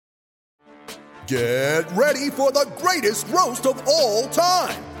Get ready for the greatest roast of all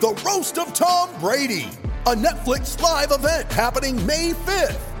time, the Roast of Tom Brady, a Netflix live event happening May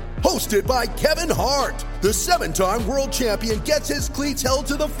 5th. Hosted by Kevin Hart, the 7-time world champion gets his cleats held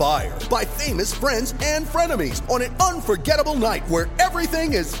to the fire by famous friends and frenemies on an unforgettable night where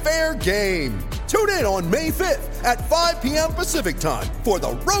everything is fair game. Tune in on May 5th at 5 p.m. Pacific time for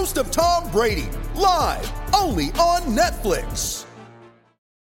the Roast of Tom Brady, live only on Netflix.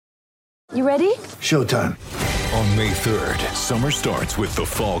 You ready? Showtime. On May 3rd, summer starts with The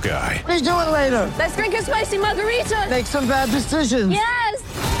Fall Guy. Let's do it later. Let's drink a spicy margarita. Make some bad decisions. Yes!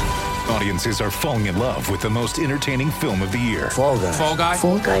 Audiences are falling in love with the most entertaining film of the year. Fall Guy. Fall Guy?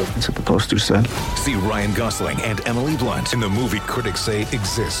 Fall Guy. That's what the poster said. See Ryan Gosling and Emily Blunt in the movie critics say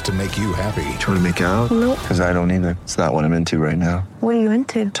exists to make you happy. Trying to make it out? Nope. Because I don't either. It's not what I'm into right now. What are you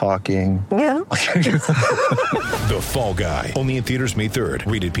into? Talking. Yeah. The Fall Guy. Only in theaters May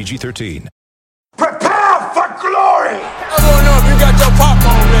 3rd. Rated PG-13. Prepare for glory! I wanna know if you got your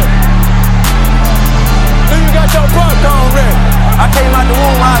popcorn ready. Do you got your popcorn ready? I came out the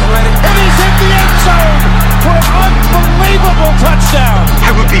womb, I was ready. And he's hit the end zone for an unbelievable touchdown. I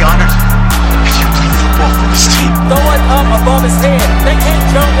would be honored if you played football for this team. Throw it up above his head. They can't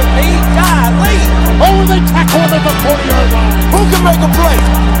jump with me. Golly. Oh, they tackle him at the 40-yard line. Who can make a play?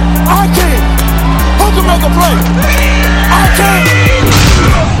 I can. Who can make a play? I can.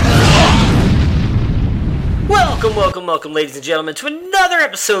 Welcome, ladies and gentlemen, to another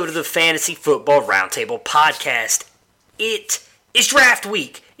episode of the Fantasy Football Roundtable Podcast. It is draft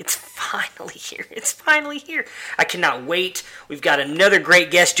week. It's finally here. I cannot wait. We've got another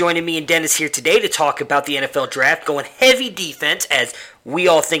great guest joining me and Dennis here today to talk about the NFL draft, going heavy defense, as we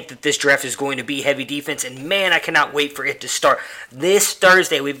all think that this draft is going to be heavy defense, and man, I cannot wait for it to start. This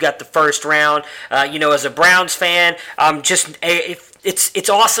Thursday, we've got the first round. As a Browns fan, It's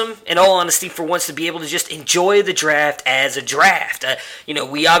awesome, in all honesty, for once to be able to just enjoy the draft as a draft.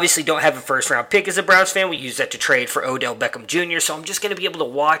 We obviously don't have a first-round pick as a Browns fan. We use that to trade for Odell Beckham Jr., so I'm just going to be able to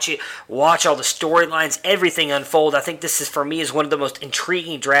watch it, watch all the storylines, everything unfold. I think this is, for me, is one of the most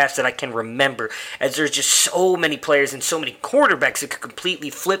intriguing drafts that I can remember, as there's just so many players and so many quarterbacks that could completely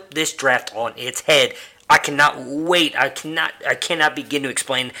flip this draft on its head. I cannot wait. I cannot begin to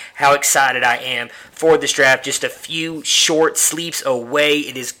explain how excited I am for this draft. Just a few short sleeps away.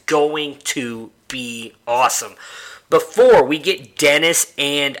 It is going to be awesome. Before we get Dennis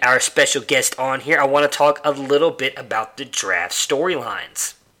and our special guest on here, I want to talk a little bit about the draft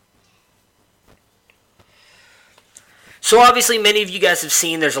storylines. So obviously, many of you guys have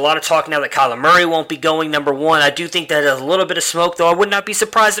seen there's a lot of talk now that Kyler Murray won't be going number one. I do think that is a little bit of smoke, though I would not be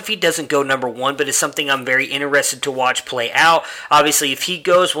surprised if he doesn't go number one, but it's something I'm very interested to watch play out. Obviously, if he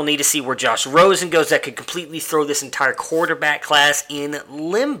goes, we'll need to see where Josh Rosen goes. That could completely throw this entire quarterback class in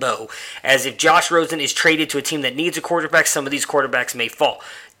limbo, as if Josh Rosen is traded to a team that needs a quarterback, some of these quarterbacks may fall.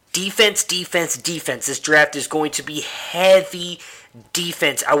 Defense. This draft is going to be heavy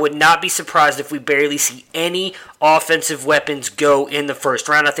defense. I would not be surprised if we barely see any offensive weapons go in the first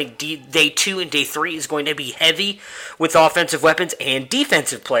round. I think day 2 and day 3 is going to be heavy with offensive weapons and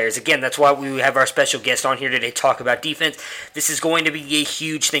defensive players. Again, that's why we have our special guest on here today to talk about defense. This is going to be a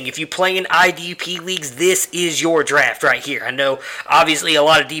huge thing. If you play in IDP leagues, this is your draft right here. I know, obviously, a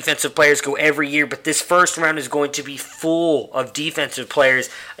lot of defensive players go every year, but this first round is going to be full of defensive players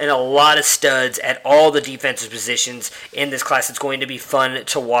and a lot of studs at all the defensive positions in this class. It's going to be fun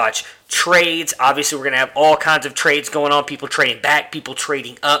to watch. Trades, obviously we're going to have all kinds of trades going on, people trading back, people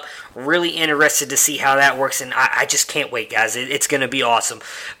trading up. Really interested to see how that works, and I just can't wait, guys. It's going to be awesome.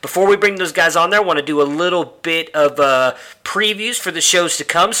 Before we bring those guys on there, I want to do a little bit of previews for the shows to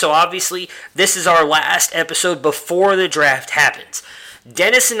come. So obviously this is our last episode before the draft happens.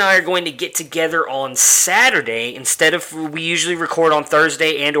 Dennis and I are going to get together on Saturday instead of, we usually record on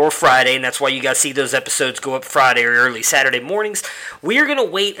Thursday and or Friday, and that's why you guys see those episodes go up Friday or early Saturday mornings. We are going to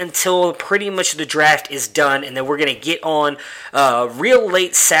wait until pretty much the draft is done, and then we're going to get on real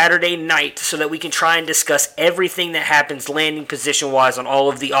late Saturday night so that we can try and discuss everything that happens landing position-wise on all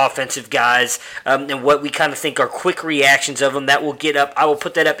of the offensive guys and what we kind of think are quick reactions of them. That will get up. I will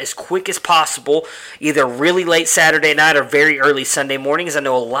put that up as quick as possible, either really late Saturday night or very early Sunday morning. I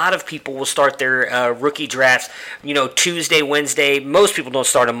know a lot of people will start their rookie drafts, Tuesday, Wednesday. Most people don't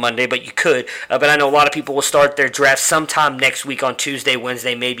start on Monday, but you could. But I know a lot of people will start their drafts sometime next week on Tuesday,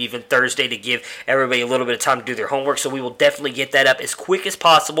 Wednesday, maybe even Thursday to give everybody a little bit of time to do their homework. So we will definitely get that up as quick as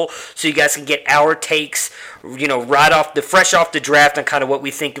possible so you guys can get our takes, fresh off the draft on kind of what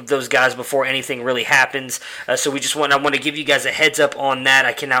we think of those guys before anything really happens. I want to give you guys a heads up on that.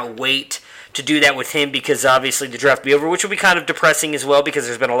 I cannot wait to do that with him because obviously the draft will be over, which will be kind of depressing as well because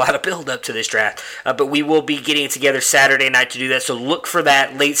there's been a lot of build-up to this draft. But we will be getting together Saturday night to do that, so look for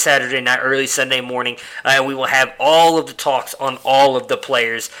that late Saturday night, early Sunday morning, and we will have all of the talks on all of the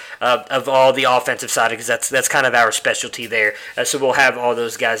players of all the offensive side because that's kind of our specialty there. So we'll have all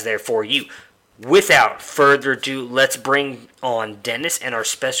those guys there for you. Without further ado, let's bring on Dennis and our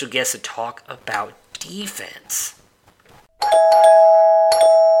special guest to talk about defense.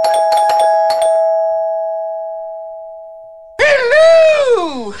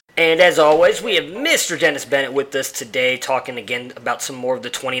 Hello! And as always, we have Mr. Dennis Bennett with us today, talking again about some more of the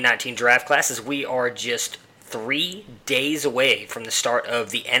 2019 draft classes. We are just 3 days away from the start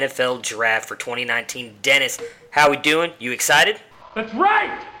of the NFL draft for 2019. Dennis, how we doing? You excited? That's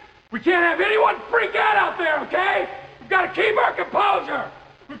right! We can't have anyone freak out there, okay? We've got to keep our composure.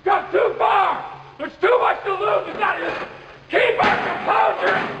 We've come too far. There's too much to lose. It's not just keep our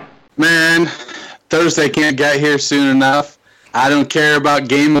composure. Man, Thursday can't get here soon enough. I don't care about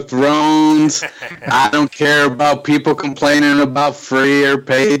Game of Thrones. I don't care about people complaining about free or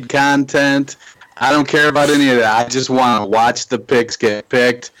paid content. I don't care about any of that. I just want to watch the picks get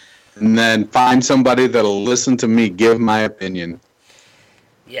picked and then find somebody that'll listen to me give my opinion.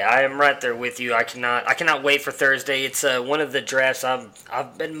 Yeah, I am right there with you. I cannot wait for Thursday. It's one of the drafts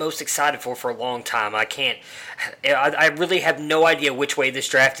I've been most excited for a long time. I really have no idea which way this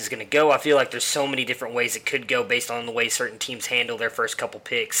draft is going to go. I feel like there's so many different ways it could go based on the way certain teams handle their first couple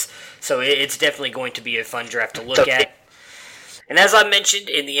picks. So it's definitely going to be a fun draft to look at. And as I mentioned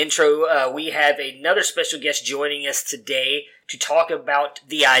in the intro, we have another special guest joining us today to talk about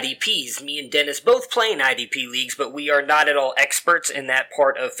the IDPs. Me and Dennis both play in IDP leagues, but we are not at all experts in that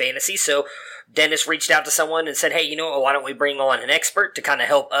part of fantasy. So Dennis reached out to someone and said, hey, why don't we bring on an expert to kind of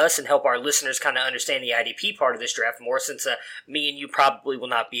help us and help our listeners kind of understand the IDP part of this draft more, since me and you probably will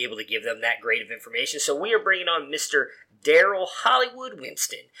not be able to give them that great of information. So we are bringing on Mr. Daryl Hollywood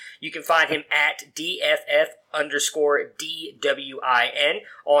Winston. You can find him at DFF_DWIN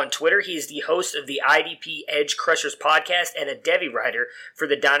on Twitter. He is the host of the IDP Edge Crushers podcast and a Devy writer for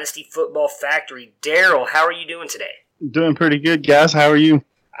the Dynasty Football Factory. Daryl, how are you doing today? Doing pretty good, guys. How are you?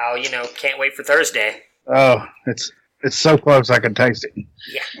 Oh, can't wait for Thursday. Oh, it's so close I can taste it.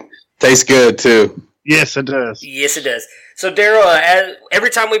 Yeah. Tastes good, too. Yes, it does. Yes, it does. So, Daryl, every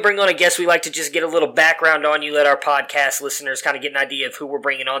time we bring on a guest, we like to just get a little background on you, let our podcast listeners kind of get an idea of who we're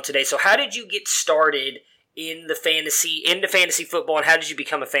bringing on today. So, how did you get started into fantasy football, and how did you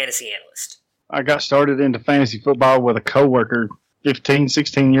become a fantasy analyst? I got started into fantasy football with a coworker 15,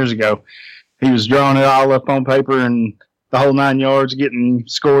 16 years ago. He was drawing it all up on paper and the whole 9 yards, getting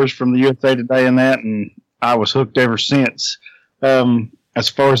scores from the USA Today and that, and I was hooked ever since. As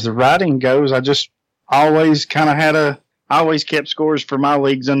far as the writing goes, I just always always kept scores for my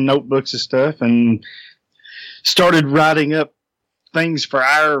leagues and notebooks and stuff, and started writing up things for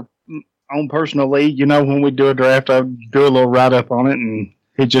our own personal league. When we do a draft, I'd do a little write-up on it, and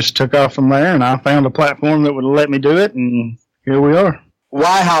it just took off from there, and I found a platform that would let me do it, and here we are.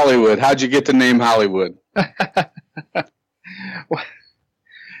 Why Hollywood? How'd you get the name Hollywood? Well,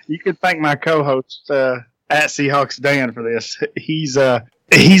 you could thank my co-host at Seahawks Dan for this. He's the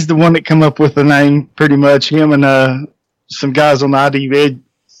one that come up with the name, pretty much. Him and some guys on the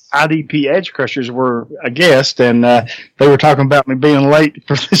IDP Edge Crushers were a guest, and they were talking about me being late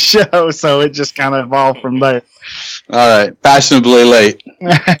for the show, so it just kind of evolved from there. All right, fashionably late.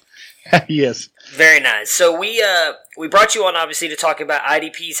 Yes. Very nice. So we brought you on, obviously, to talk about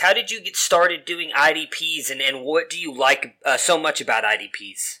IDPs. How did you get started doing IDPs, and what do you like so much about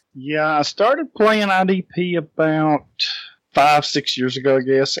IDPs? Yeah, I started playing IDP about 5-6 years ago, I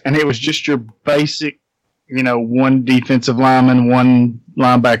guess, and it was just your basic, one defensive lineman, one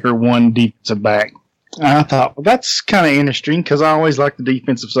linebacker, one defensive back. And I thought, well, that's kind of interesting because I always liked the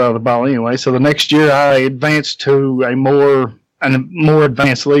defensive side of the ball anyway. So the next year I advanced to a more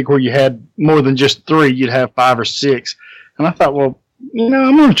advanced league where you had more than just 3, you'd have 5 or 6. And I thought, well,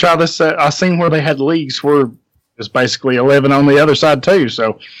 I'm going to try this. I seen where they had leagues where it was basically 11 on the other side too.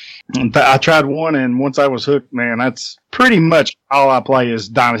 So I tried one, and once I was hooked, man, that's pretty much all I play is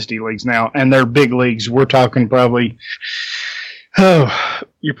dynasty leagues now. And they're big leagues. We're talking probably,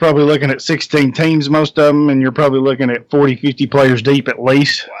 you're probably looking at 16 teams, most of them, and you're probably looking at 40, 50 players deep at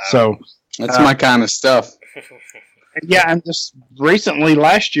least. Wow. So that's my kind of stuff. Yeah, and just recently,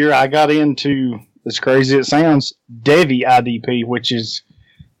 last year, I got into, as crazy as it sounds, Devy IDP,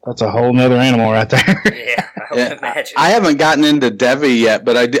 that's a whole nother animal right there. Yeah, I would imagine. I haven't gotten into Devy yet,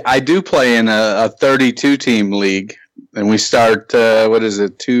 but I do play in a 32-team league, and we start, 7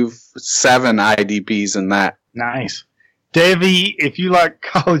 IDPs in that. Nice. Devi, if you like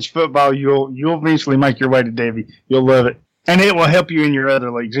college football, you'll eventually make your way to Devi. You'll love it. And it will help you in your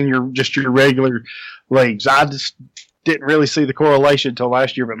other leagues, in your regular leagues. I just didn't really see the correlation until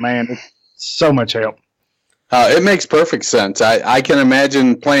last year, but man, it's so much help. It makes perfect sense. I can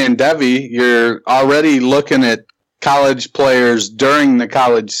imagine playing Devi. You're already looking at college players during the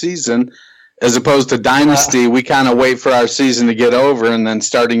college season, as opposed to Dynasty. We kind of wait for our season to get over, and then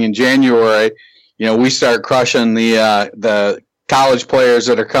starting in January, we start crushing the college players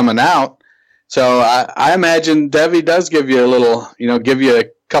that are coming out. So I imagine Devi does give you a little, give you a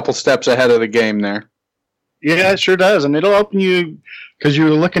couple steps ahead of the game there. Yeah, it sure does, and it'll open you, because you're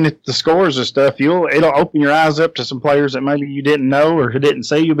looking at the scores and stuff. It'll open your eyes up to some players that maybe you didn't know or who didn't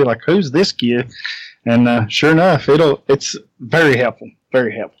see. You'll be like, "Who's this kid?" And sure enough, it's very helpful,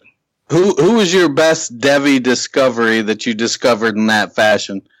 very helpful. Who was your best Devi discovery that you discovered in that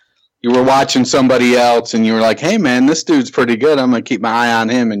fashion? You were watching somebody else, and you were like, "Hey, man, this dude's pretty good. I'm gonna keep my eye on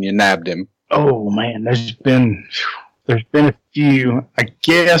him," and you nabbed him. Oh man, there's been a few. I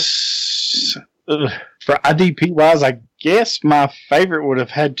guess for IDP wise, I guess my favorite would have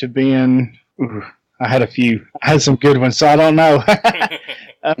had to been. I had a few. I had some good ones, so I don't know.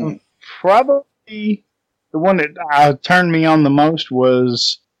 Probably the one that turned me on the most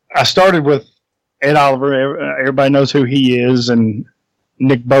was I started with Ed Oliver. Everybody knows who he is, and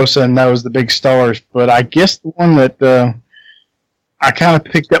Nick Bosa knows the big stars. But I guess the one that I kind of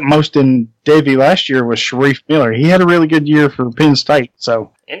picked up most in Devi last year was Sharif Miller. He had a really good year for Penn State.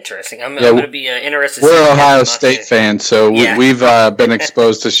 So interesting. I'm going to be interested. We're Ohio State fans, so we've been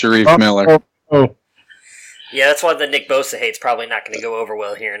exposed to Sharif Miller. Yeah, that's why the Nick Bosa hate's probably not going to go over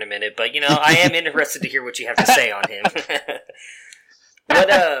well here in a minute. But, I am interested to hear what you have to say on him.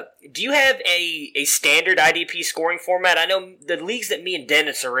 But do you have a standard IDP scoring format? I know the leagues that me and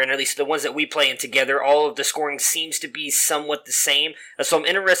Dennis are in, or at least the ones that we play in together, all of the scoring seems to be somewhat the same. So I'm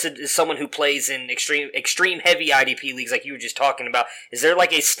interested as someone who plays in extreme heavy IDP leagues like you were just talking about. Is there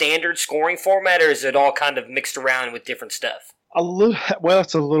like a standard scoring format, or is it all kind of mixed around with different stuff? Well,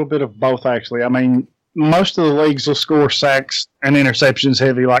 it's a little bit of both, actually. I mean, most of the leagues will score sacks and interceptions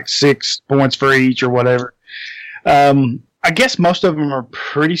heavy, like 6 points for each or whatever. I guess most of them are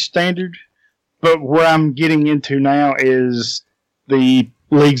pretty standard, but where I'm getting into now is the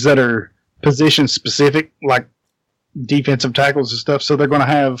leagues that are position specific, like defensive tackles and stuff. So they're going to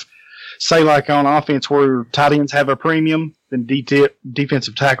have, say, like on offense where tight ends have a premium, then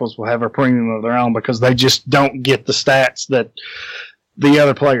defensive tackles will have a premium of their own because they just don't get the stats that the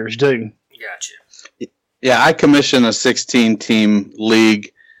other players do. Gotcha. Yeah, I commission a 16-team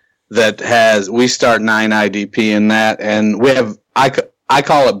league that we start 9 IDP in that, and we have, I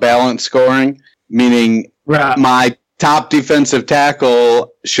call it balanced scoring, meaning my top defensive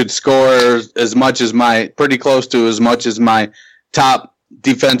tackle should score pretty close to as much as my top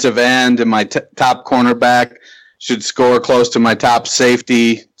defensive end, and my top cornerback should score close to my top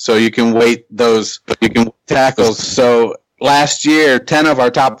safety, so you can weight those tackles. So last year, 10 of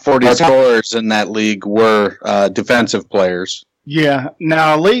our top 40 scorers in that league were defensive players. Yeah.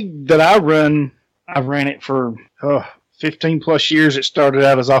 Now, a league that I ran it for 15 plus years. It started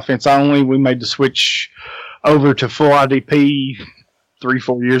out as offense only. We made the switch over to full IDP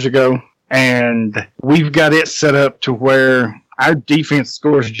 3-4 years ago. And we've got it set up to where our defense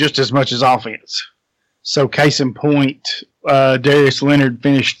scores just as much as offense. So, case in point, Darius Leonard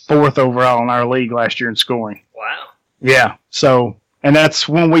finished 4th overall in our league last year in scoring. Wow. Yeah. So, and that's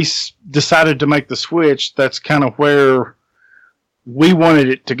when we decided to make the switch. That's kind of where we wanted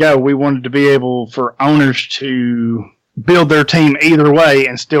it to go. We wanted to be able for owners to build their team either way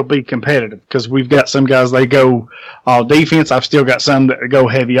and still be competitive, because we've got some guys, they go all defense. I've still got some that go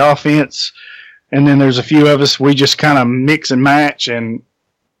heavy offense. And then there's a few of us, we just kind of mix and match, and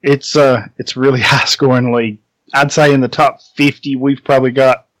it's really high scoring league. I'd say in the top 50, we've probably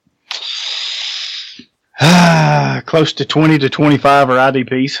got close to 20 to 25 are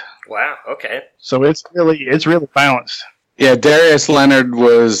IDPs. Wow. Okay. So it's really balanced. Yeah, Darius Leonard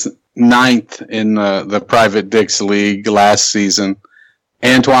was 9th in the Private Dix League last season.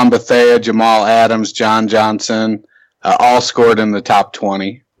 Antoine Bethea, Jamal Adams, John Johnson, all scored in the top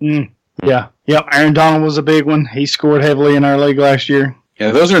 20. Yeah. Yep. Aaron Donald was a big one. He scored heavily in our league last year.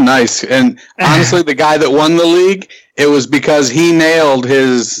 Yeah, those are nice. And honestly, the guy that won the league, it was because he nailed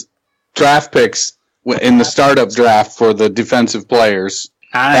his draft picks in the startup draft for the defensive players.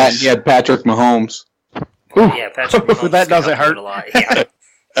 Nice. And he had Patrick Mahomes. Yeah, Patrick Mahomes that doesn't hurt. A lot. Yeah.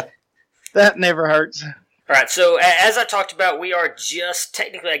 That never hurts. All right, so as I talked about, we are just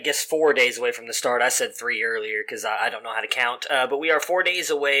technically, I guess, 4 days away from the start. I said 3 earlier because I don't know how to count, but we are 4 days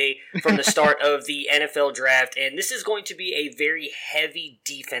away from the start of the NFL draft, and this is going to be a very heavy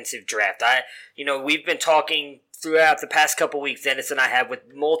defensive draft. We've been talking throughout the past couple weeks, Dennis and I have, with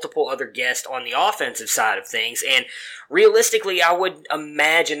multiple other guests on the offensive side of things, and realistically, I would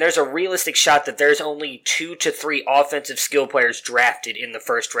imagine there's a realistic shot that there's only 2 to 3 offensive skill players drafted in the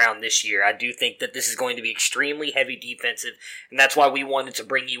first round this year. I do think that this is going to be extremely heavy defensive, and that's why we wanted to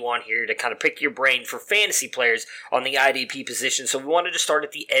bring you on here to kind of pick your brain for fantasy players on the IDP position. So we wanted to start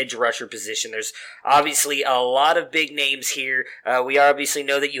at the edge rusher position. There's obviously a lot of big names here. We obviously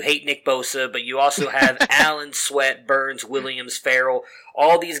know that you hate Nick Bosa, but you also have Allen, Sweat, Burns, Williams, Farrell,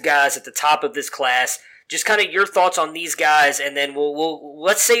 all these guys at the top of this class. Just kind of your thoughts on these guys, and then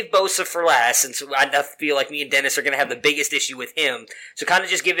let's save Bosa for last, since I feel like me and Dennis are going to have the biggest issue with him. So kind of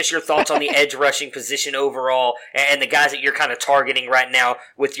just give us your thoughts on the edge rushing position overall, and the guys that you're kind of targeting right now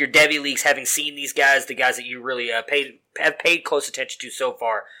with your Devy leagues, having seen these guys, the guys that you really have paid close attention to so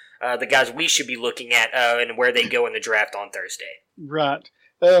far, the guys we should be looking at and where they go in the draft on Thursday. Right.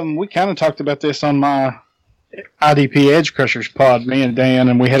 We kind of talked about this on my IDP Edge Crushers pod, me and Dan,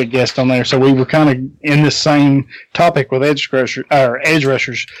 and we had a guest on there, so we were kind of in the same topic with edge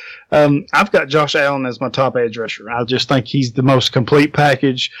rushers. I've got Josh Allen as my top edge rusher. I just think he's the most complete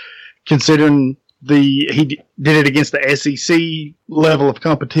package, considering he did it against the SEC level of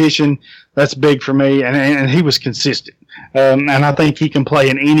competition. That's big for me, and he was consistent. And I think he can play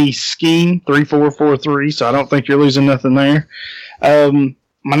in any scheme, 3-4-4-3, so I don't think you're losing nothing there.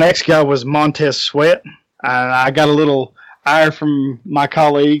 My next guy was Montez Sweat. I got a little ire from my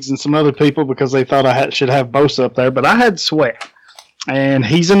colleagues and some other people because they thought I should have Bosa up there, but I had Sweat. And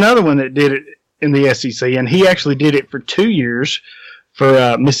he's another one that did it in the SEC, and he actually did it for 2 years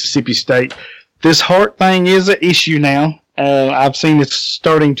for Mississippi State. This heart thing is an issue now. I've seen it's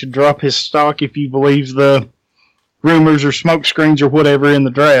starting to drop his stock, if you believe the rumors or smoke screens or whatever in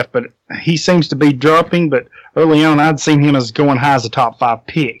the draft, but he seems to be dropping. But early on, I'd seen him as going high as a top 5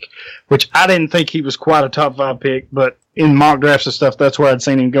 pick, which I didn't think he was quite a top 5 pick, but in mock drafts and stuff, that's where I'd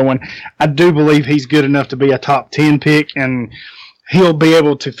seen him going. I do believe he's good enough to be a top 10 pick, and he'll be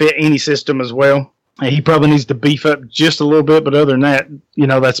able to fit any system as well. He probably needs to beef up just a little bit, but other than that,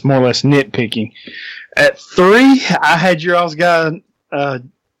 that's more or less nitpicking. At 3, I had your all's guy,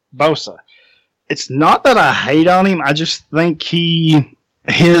 Bosa. It's not that I hate on him. I just think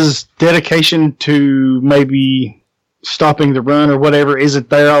his dedication to maybe stopping the run or whatever isn't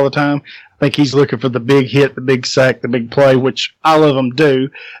there all the time. I think he's looking for the big hit, the big sack, the big play, which all of them do.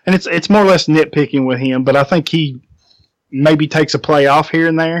 And it's more or less nitpicking with him, but I think he maybe takes a play off here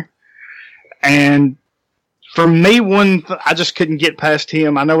and there. And for me, I just couldn't get past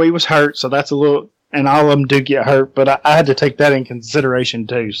him. I know he was hurt, so that's a little, and all of them do get hurt, but I had to take that in consideration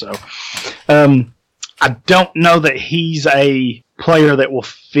too. So I don't know that he's a player that will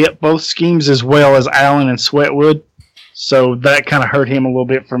fit both schemes as well as Allen and Sweat would. So that kind of hurt him a little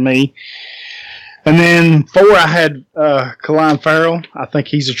bit for me. And then 4, I had Kalin Farrell. I think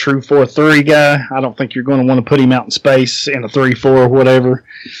he's a true 4-3 guy. I don't think you're going to want to put him out in space in a 3-4 or whatever.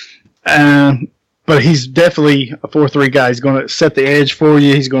 But he's definitely a 4-3 guy. He's going to set the edge for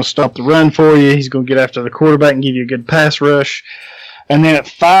you. He's going to stop the run for you. He's going to get after the quarterback and give you a good pass rush. And then at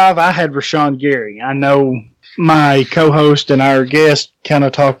 5, I had Rashawn Gary. I know my co-host and our guest kind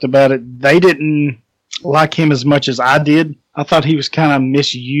of talked about it. They didn't like him as much as I did. I thought he was kind of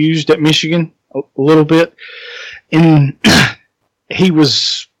misused at Michigan a little bit. And he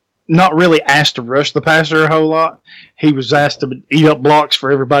was not really asked to rush the passer a whole lot. He was asked to eat up blocks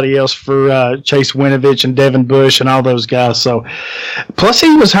for everybody else, for Chase Winovich and Devin Bush and all those guys. So, plus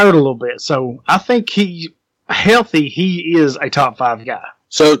he was hurt a little bit. So I think he is a top 5 guy.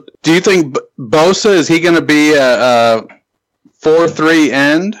 So do you think Bosa, is he going to be a 4-3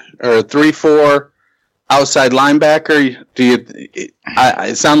 end or a 3-4 outside linebacker?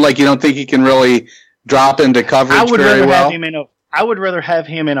 It sounds like you don't think he can really drop into coverage very well. I would rather have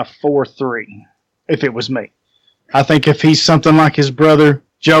him in a 4-3 if it was me. I think if he's something like his brother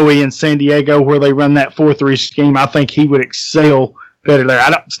Joey in San Diego, where they run that 4-3 scheme, I think he would excel better there.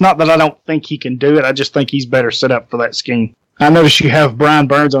 It's not that I don't think he can do it. I just think he's better set up for that scheme. I notice you have Brian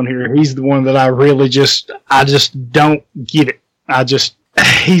Burns on here. He's the one that I really just don't get it.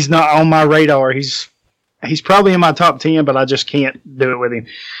 He's not on my radar. He's probably in my top 10, but I just can't do it with him.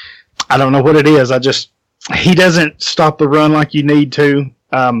 I don't know what it is. He doesn't stop the run like you need to.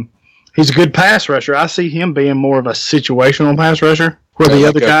 He's a good pass rusher. I see him being more of a situational pass rusher, where the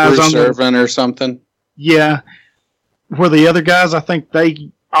other guys on the or something. Yeah, where the other guys, I think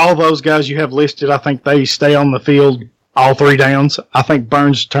they all those guys you have listed, I think they stay on the field all 3 downs. I think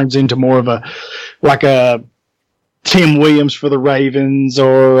Burns turns into more of a Tim Williams for the Ravens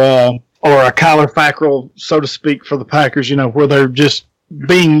or a Kyler Fackrell, so to speak, for the Packers, where they're just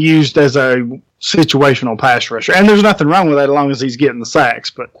being used as a situational pass rusher. And there's nothing wrong with that as long as he's getting the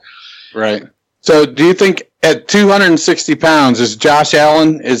sacks. But right. So do you think at 260 pounds, is Josh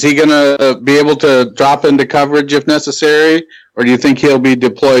Allen, is he going to be able to drop into coverage if necessary? Or do you think he'll be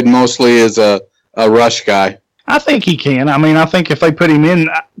deployed mostly as a rush guy? I think he can. I mean, I think if they put him in,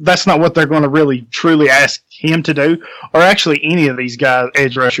 that's not what they're going to really truly ask him to do, or actually any of these guys,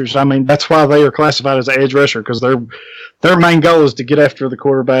 edge rushers. I mean, that's why they are classified as an edge rusher, because their main goal is to get after the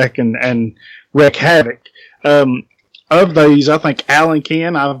quarterback and wreak havoc. Of these, I think Allen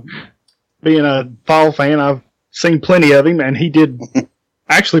can. Being a Fall fan, I've seen plenty of him, and he did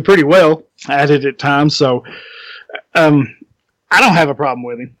actually pretty well at it at times. So I don't have a problem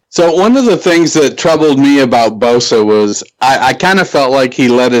with him. So one of the things that troubled me about Bosa was I kind of felt like he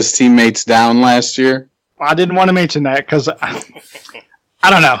let his teammates down last year. I didn't want to mention that because I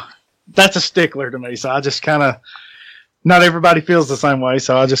don't know. That's a stickler to me. So I just kind of, not everybody feels the same way.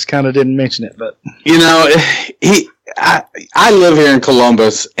 So I just kind of didn't mention it. But I live here in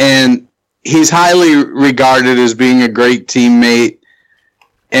Columbus, and he's highly regarded as being a great teammate.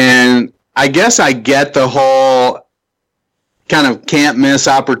 And I guess I get the whole kind of can't miss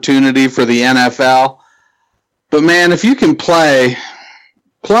opportunity for the NFL. But man, if you can play.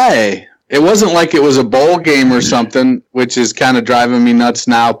 It wasn't like it was a bowl game or something, which is kind of driving me nuts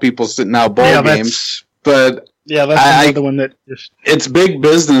now. People sitting out bowl games. But that's another one that just... It's big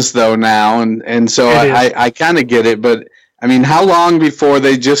business though now, and so I kind of get it. But I mean, how long before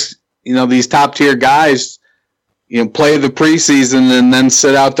they just, these top tier guys, play the preseason and then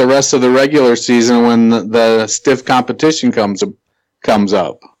sit out the rest of the regular season when the stiff competition comes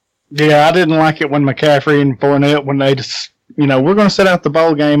up? Yeah, I didn't like it when McCaffrey and Fournette, when they just, we're going to sit out the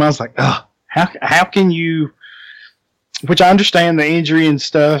bowl game. I was like, oh, how can you, which I understand the injury and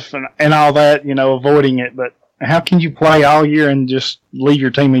stuff and all that, avoiding it, but how can you play all year and just leave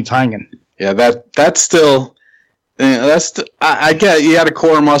your teammates hanging? Yeah, that's still, I get you had a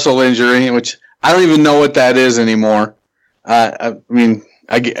core muscle injury, which I don't even know what that is anymore. I mean,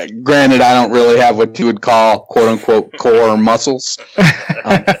 granted, I don't really have what you would call "quote unquote" core muscles.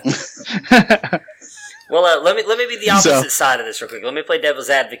 Well, let me be the opposite side of this real quick. Let me play devil's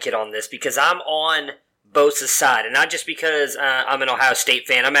advocate on this because I'm on Bosa's side, and not just because I'm an Ohio State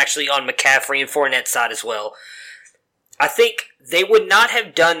fan. I'm actually on McCaffrey and Fournette's side as well. I think they would not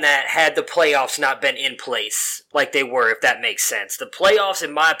have done that had the playoffs not been in place like they were, if that makes sense. The playoffs,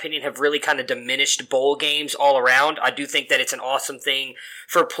 in my opinion, have really kind of diminished bowl games all around. I do think that it's an awesome thing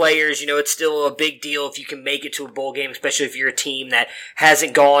for players. It's still a big deal if you can make it to a bowl game, especially if you're a team that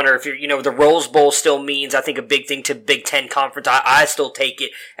hasn't gone, or if you're, the Rose Bowl still means, I think, a big thing to Big Ten Conference. I still take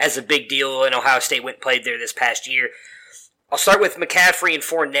it as a big deal, and Ohio State went and played there this past year. I'll start with McCaffrey and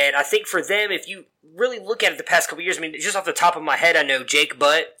Fournette. I think for them, if you really look at it the past couple years, I mean, just off the top of my head, I know Jake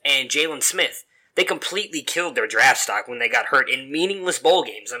Butt and Jalen Smith. They completely killed their draft stock when they got hurt in meaningless bowl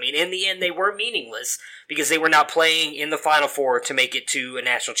games. I mean, in the end, they were meaningless because they were not playing in the Final Four to make it to a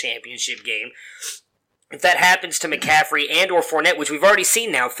national championship game. If that happens to McCaffrey and or Fournette, which we've already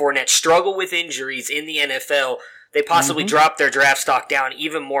seen now, Fournette struggle with injuries in the NFL, they possibly drop their draft stock down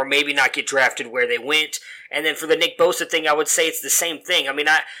even more, maybe not get drafted where they went. And then for the Nick Bosa thing, I would say it's the same thing. I mean,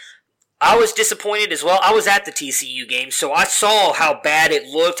 I was disappointed as well. I was at the TCU game, so I saw how bad it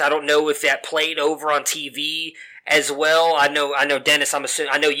looked. I don't know if that played over on TV as well. I know Dennis,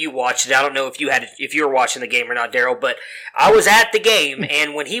 I know you watched it. I don't know if you were watching the game or not, Daryl, but I was at the game,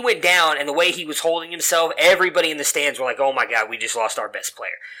 and when he went down and the way he was holding himself, everybody in the stands were like, oh my God, we just lost our best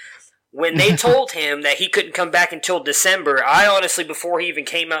player. When they told him that he couldn't come back until December, I honestly, before he even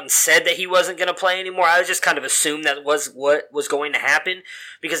came out and said that he wasn't going to play anymore, I just kind of assumed that was what was going to happen.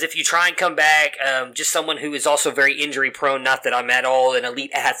 Because if you try and come back, just someone who is also very injury prone, not that I'm at all an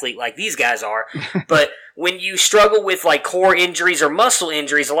elite athlete like these guys are, but when you struggle with like core injuries or muscle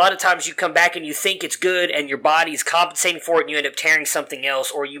injuries, a lot of times you come back and you think it's good and your body's compensating for it and you end up tearing something else,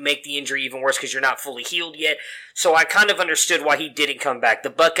 or you make the injury even worse because you're not fully healed yet. So I kind of understood why he didn't come back. The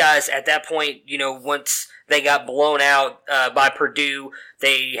Buckeyes at that point, once they got blown out by Purdue,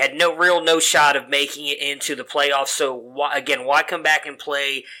 they had no shot of making it into the playoffs. So why come back and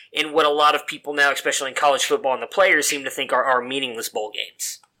play in what a lot of people now, especially in college football and the players, seem to think are meaningless bowl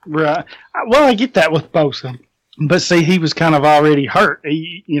games? Right. Well, I get that with Bosa. But see, he was kind of already hurt.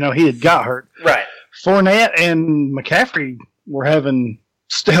 He had got hurt. Right. Fournette and McCaffrey were having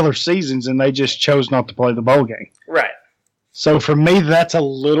stellar seasons, and they just chose not to play the bowl game. Right. So for me, that's a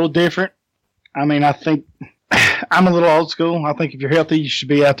little different. I mean, I think I'm a little old school. I think if you're healthy, you should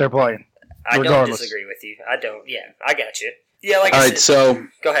be out there playing. I don't disagree with you. I don't. Yeah, I got you. Yeah, like I said. So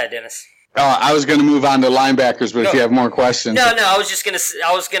go ahead, Dennis. I was going to move on to linebackers, but if you have more questions, no, I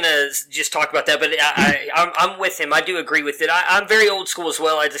was gonna just talk about that. But I'm with him. I do agree with it. I'm very old school as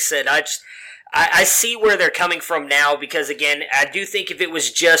well. I just said I see where they're coming from now because again, I do think if it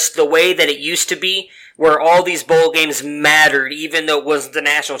was just the way that it used to be, where all these bowl games mattered, even though it wasn't the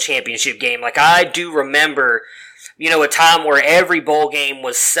national championship game. Like I do remember, a time where every bowl game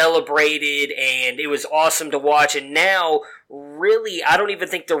was celebrated and it was awesome to watch. And now, really, I don't even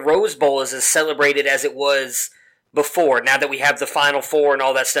think the Rose Bowl is as celebrated as it was before, now that we have the Final Four and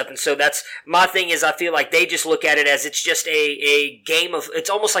all that stuff. And so that's my thing is I feel like they just look at it as it's just a game of, it's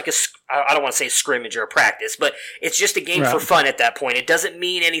almost like I don't want to say a scrimmage or a practice, but it's just a game for fun at that point. It doesn't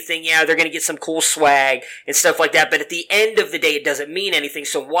mean anything. Yeah, they're going to get some cool swag and stuff like that, but at the end of the day, it doesn't mean anything.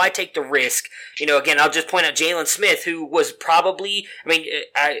 So why take the risk? Again, I'll just point out Jalen Smith, who was probably,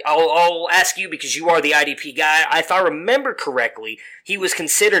 I'll ask you because you are the IDP guy. If I remember correctly, he was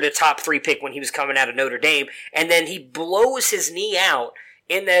considered a top 3 pick when he was coming out of Notre Dame, and then he blows his knee out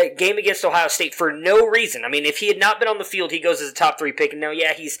in the game against Ohio State for no reason. I mean, if he had not been on the field, he goes as a top 3 pick, and now,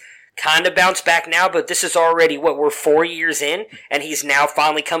 yeah, he's kind of bounced back now, but this is already, we're 4 years in, and he's now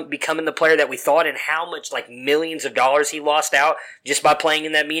finally becoming the player that we thought, and how much, millions of dollars he lost out just by playing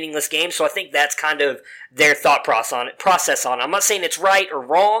in that meaningless game. So I think that's kind of their thought process on it. I'm not saying it's right or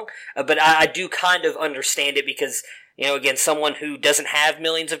wrong, but I do kind of understand it because, again, someone who doesn't have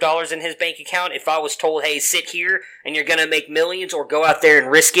millions of dollars in his bank account, if I was told, hey, sit here and you're going to make millions or go out there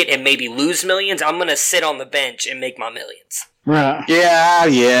and risk it and maybe lose millions, I'm going to sit on the bench and make my millions. Right. Yeah.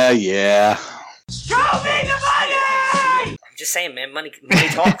 Show me the money! I'm just saying, man, money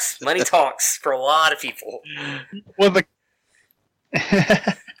talks. Money talks for a lot of people. Well,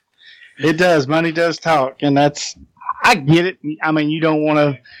 it does. Money does talk, and I get it. I mean, you don't want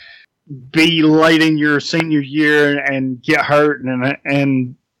to be late in your senior year and get hurt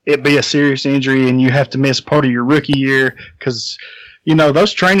and it be a serious injury and you have to miss part of your rookie year because,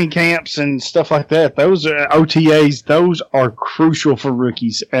 those training camps and stuff like that, those OTAs, those are crucial for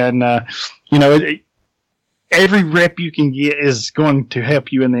rookies. And, every rep you can get is going to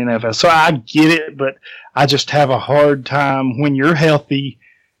help you in the NFL. So I get it, but I just have a hard time when you're healthy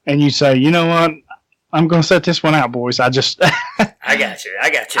and you say, you know what? I'm going to set this one out, boys. I got you.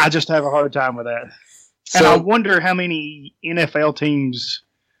 I just have a hard time with that. And I wonder how many NFL teams,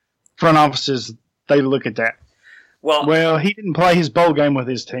 front offices, they look at that. Well, he didn't play his bowl game with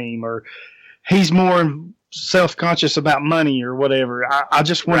his team, or he's more self-conscious about money or whatever. I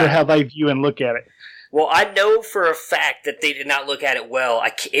just wonder how they view and look at it. Well, I know for a fact that they did not look at it well.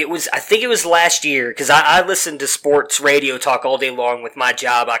 I think it was last year, because I listen to sports radio talk all day long with my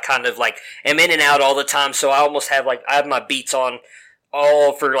job. I kind of am in and out all the time, so I almost have I have my beats on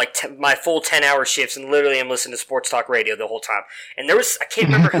all for my full 10-hour shifts, and literally I'm listening to sports talk radio the whole time. And there was, I can't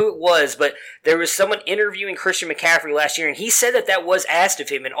remember who it was, but there was someone interviewing Christian McCaffrey last year, and he said that was asked of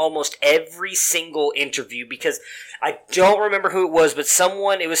him in almost every single interview, because I don't remember who it was, but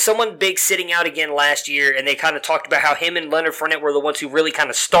it was someone big sitting out again last year, and they kind of talked about how him and Leonard Fournette were the ones who really kind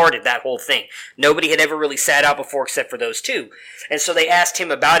of started that whole thing. Nobody had ever really sat out before except for those two. And so they asked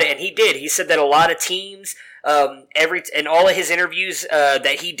him about it, and he did. He said that a lot of teams, and all of his interviews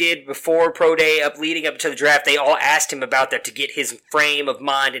that he did before Pro Day, leading up to the draft, they all asked him about that to get his frame of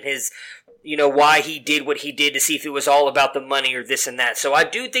mind and his, why he did what he did, to see if it was all about the money or this and that. So I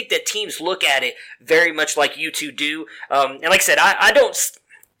do think that teams look at it very much like you two do. And like I said, I don't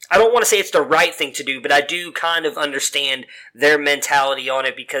want to say it's the right thing to do, but I do kind of understand their mentality on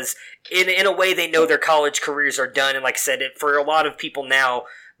it, because in a way they know their college careers are done. And like I said, for a lot of people now,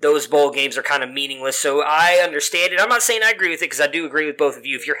 those bowl games are kind of meaningless. So I understand it. I'm not saying I agree with it, because I do agree with both of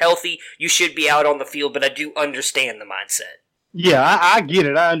you. If you're healthy, you should be out on the field, but I do understand the mindset. Yeah, I get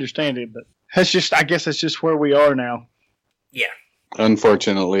it. I understand it, but I guess that's just where we are now. Yeah.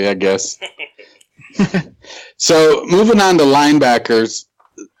 Unfortunately, I guess. So moving on to linebackers.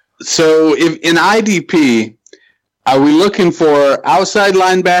 So if in IDP, are we looking for outside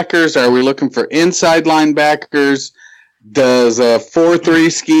linebackers? Are we looking for inside linebackers? Does a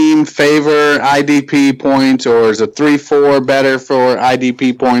 4-3 scheme favor IDP points, or is a 3-4 better for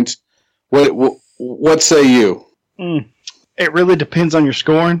IDP points? What say you? It really depends on your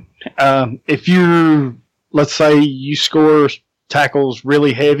scoring. If let's say you score tackles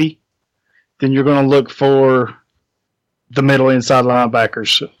really heavy, then you're going to look for the middle inside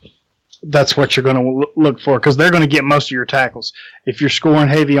linebackers. That's what you're going to look for, because they're going to get most of your tackles. If you're scoring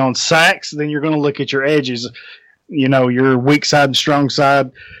heavy on sacks, then you're going to look at your edges. your weak side and strong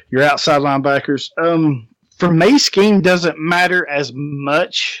side, your outside linebackers. For me, scheme doesn't matter as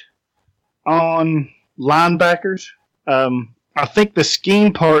much on linebackers. I think the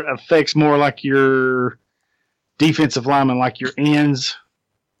scheme part affects more like your defensive linemen, like your ends,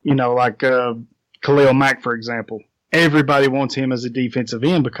 like Khalil Mack, for example. Everybody wants him as a defensive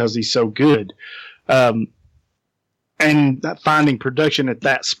end because he's so good. And that finding production at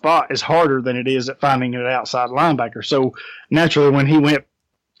that spot is harder than it is at finding an outside linebacker. So naturally, when he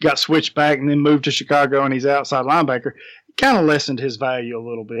got switched back and then moved to Chicago and he's outside linebacker, it kind of lessened his value a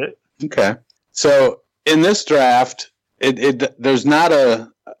little bit. Okay. So in this draft, there's not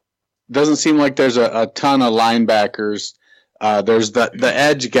doesn't seem like there's a ton of linebackers. There's the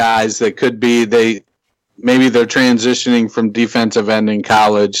edge guys that could be maybe they're transitioning from defensive end in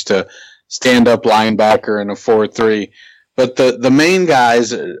college to stand-up linebacker in a 4-3. But the main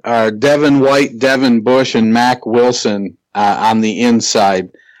guys are Devin White, Devin Bush, and Mack Wilson on the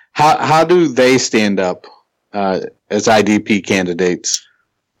inside. How do they stand up as IDP candidates?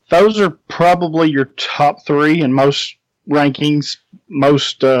 Those are probably your top three in most rankings,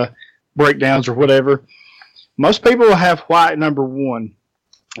 most breakdowns or whatever. Most people will have White number one.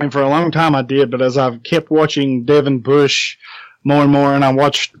 And for a long time I did, but as I've kept watching Devin Bush more and more, and I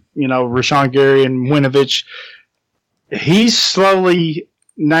watched, Rashawn Gary and Winovich, he's slowly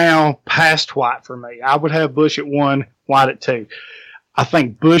now past White for me. I would have Bush at 1, White at 2. I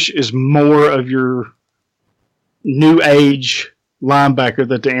think Bush is more of your new age linebacker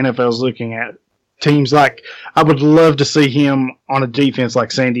that the NFL is looking at. Teams like, I would love to see him on a defense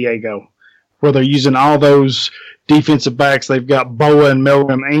like San Diego, where they're using all those defensive backs. They've got Boa and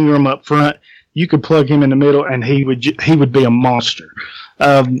Melvin Ingram up front. You could plug him in the middle, and he would be a monster.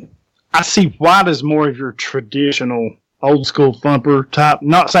 I see White as more of your traditional old school thumper type.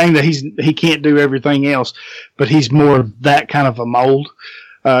 Not saying that he can't do everything else, but he's more of that kind of a mold.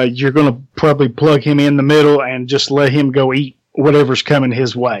 You're going to probably plug him in the middle and just let him go eat whatever's coming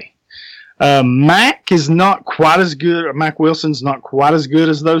his way. Mack is not quite as good. Mack Wilson's not quite as good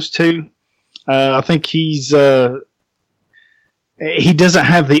as those two. I think he doesn't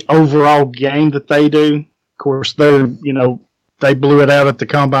have the overall game that they do. Of course, they blew it out at the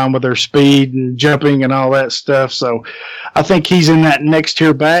combine with their speed and jumping and all that stuff. So I think he's in that next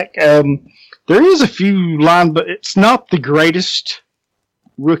tier back. There is a few but it's not the greatest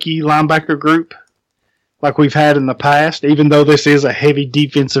rookie linebacker group like we've had in the past, even though this is a heavy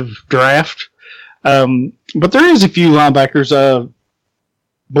defensive draft. But there is a few linebackers.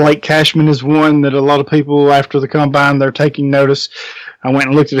 Blake Cashman is one that a lot of people after the combine, they're taking notice. I went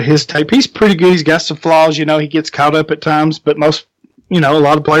and looked at his tape. He's pretty good. He's got some flaws. He gets caught up at times, but most, a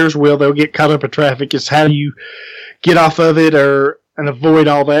lot of players will. They'll get caught up in traffic. It's how do you get off of it and avoid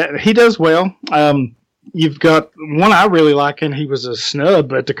all that. He does well. You've got one I really like, and he was a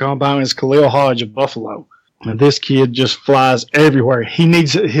snub at the combine, is Khalil Hodge of Buffalo. And this kid just flies everywhere.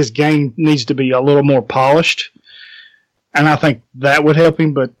 His game needs to be a little more polished. And I think that would help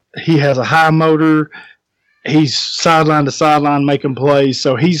him, but he has a high motor. He's sideline to sideline making plays,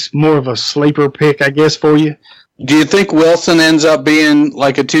 so he's more of a sleeper pick, I guess, for you. Do you think Wilson ends up being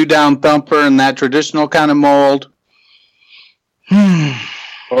like a 2-down thumper in that traditional kind of mold?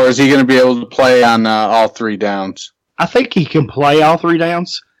 Or is he going to be able to play on all 3 downs? I think he can play all 3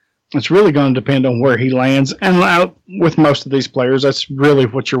 downs. It's really going to depend on where he lands. And with most of these players, that's really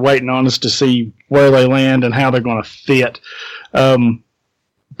what you're waiting on, is to see where they land and how they're going to fit.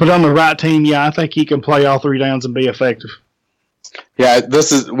 But on the right team, I think he can play all 3 downs and be effective. Yeah,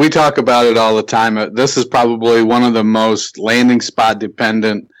 we talk about it all the time. This is probably one of the most landing spot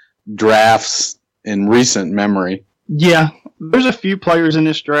dependent drafts in recent memory. Yeah, there's a few players in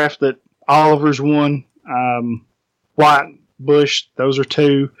this draft that Oliver's one, White, Bush, those are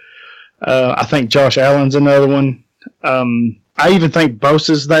 2. I think Josh Allen's another one. I even think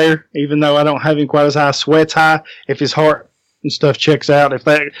Bosa's there, even though I don't have him quite as high. Sweat's high if his heart and stuff checks out.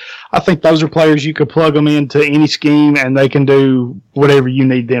 I think those are players you could plug them into any scheme, and they can do whatever you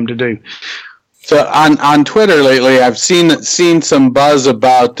need them to do. So on Twitter lately, I've seen some buzz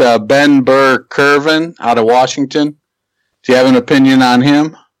about Ben Burr-Kirven out of Washington. Do you have an opinion on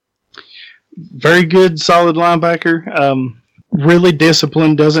him? Very good, solid linebacker. Really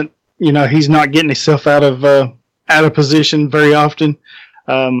disciplined. Doesn't. He's not getting himself out of position very often.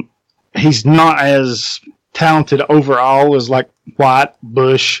 He's not as talented overall as like White,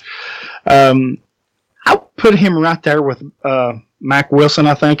 Bush. I'll put him right there with Mack Wilson,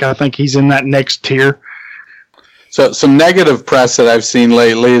 I think. I think he's in that next tier. So some negative press that I've seen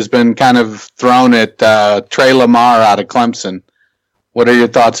lately has been kind of thrown at Trey Lamar out of Clemson. What are your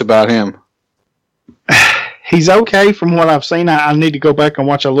thoughts about him? He's okay from what I've seen. I need to go back and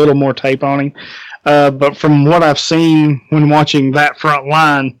watch a little more tape on him. But from what I've seen when watching that front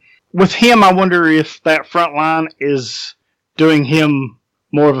line, with him, I wonder if that front line is doing him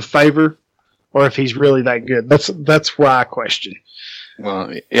more of a favor or if he's really that good. That's why I question.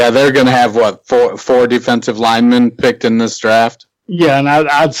 Well, yeah, they're going to have, four defensive linemen picked in this draft? Yeah, and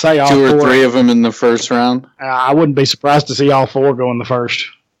I'd say all 2 or 4. 3 of them in the first round? I wouldn't be surprised to see all 4 go in the first.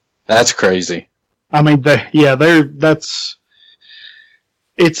 That's crazy. I mean,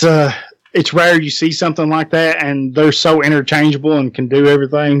 it's rare you see something like that, and they're so interchangeable and can do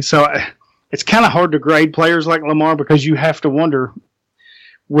everything. So it's kind of hard to grade players like Lamar because you have to wonder,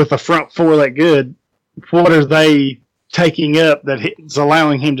 with a front 4 that good, what are they taking up that is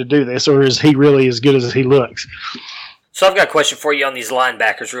allowing him to do this, or is he really as good as he looks? So I've got a question for you on these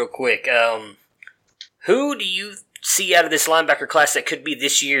linebackers real quick. Who do you see out of this linebacker class that could be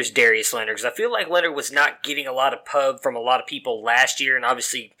this year's Darius Leonard? Because I feel like Leonard was not getting a lot of pub from a lot of people last year, and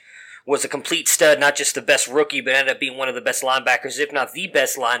obviously was a complete stud, not just the best rookie, but ended up being one of the best linebackers, if not the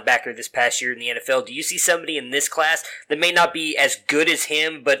best linebacker this past year in the NFL. Do you see somebody in this class that may not be as good as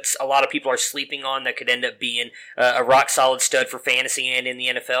him, but a lot of people are sleeping on, that could end up being a rock-solid stud for fantasy and in the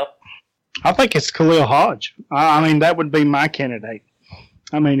NFL? I think it's Khalil Hodge. I mean, that would be my candidate.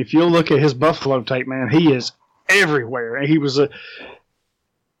 I mean, if you look at his Buffalo tape, man, he is everywhere. He was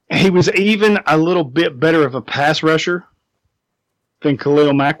even a little bit better of a pass rusher than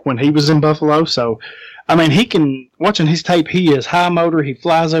Khalil Mack when he was in Buffalo. So, I mean, watching his tape, he is high motor. He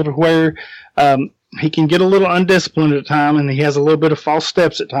flies everywhere. He can get a little undisciplined at times, and he has a little bit of false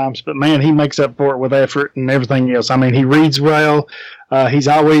steps at times. But, man, he makes up for it with effort and everything else. I mean, he reads well. He's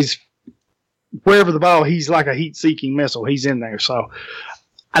always, wherever the ball, he's like a heat-seeking missile. He's in there. So,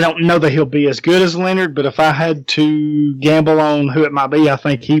 I don't know that he'll be as good as Leonard, but if I had to gamble on who it might be, I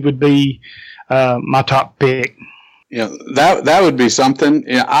think he would be my top pick. Yeah, that would be something.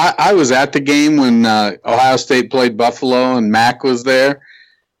 Yeah, I was at the game when Ohio State played Buffalo and Mack was there.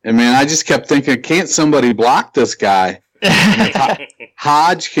 And, man, I just kept thinking, can't somebody block this guy?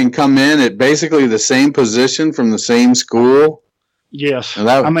 Hodge can come in at basically the same position from the same school. Yes.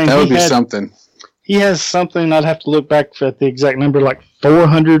 That would be something. He has something, I'd have to look back at the exact number, like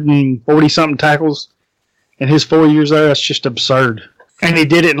 440-something tackles in his 4 years there. That's just absurd. And he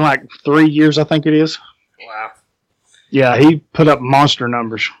did it in like 3 years, I think it is. Wow. Yeah, he put up monster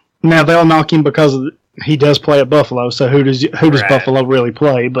numbers. Now, they'll knock him because he does play at Buffalo, so who does Buffalo really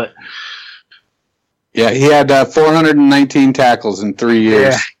play? But yeah, he had 419 tackles in 3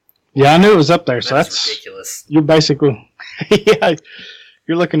 years. Yeah, I knew it was up there. So that's ridiculous. You're basically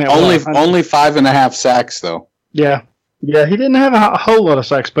you're looking at only 5.5 sacks though. Yeah, he didn't have a whole lot of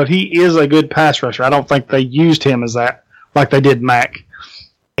sacks, but he is a good pass rusher. I don't think they used him as that like they did Mack.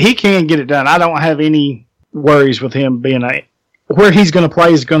 He can get it done. I don't have any worries with him being where he's going to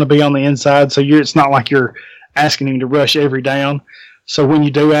play is going to be on the inside, so it's not like you're asking him to rush every down. So when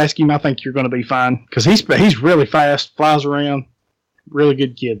you do ask him, I think you're going to be fine because he's really fast, flies around, really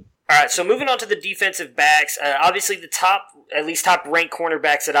good kid. All right, so moving on to the defensive backs, obviously the top ranked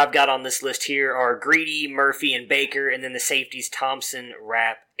cornerbacks that I've got on this list here are Greedy, Murphy, and Baker, and then the safeties Thompson,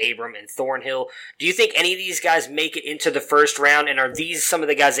 Rapp, Abram, and Thornhill. Do you think any of these guys make it into the first round, and are these some of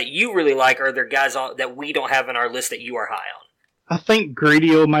the guys that you really like, or are there guys that we don't have on our list that you are high on? I think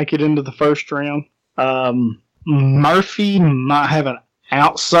Greedy will make it into the first round. Murphy might have an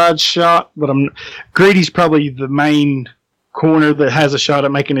outside shot, but Greedy's probably the main corner that has a shot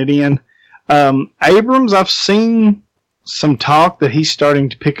at making it in. Abrams, I've seen some talk that he's starting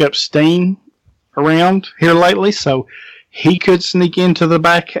to pick up steam around here lately, so he could sneak into the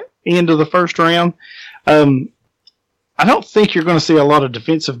back end of the first round. I don't think you're going to see a lot of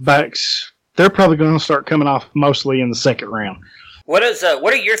defensive backs. They're probably going to start coming off mostly in the second round. What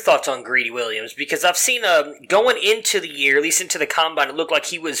are your thoughts on Greedy Williams? Because I've seen going into the year, at least into the combine, it looked like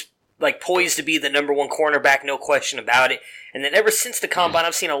he was like poised to be the number one cornerback, no question about it. And then ever since the combine,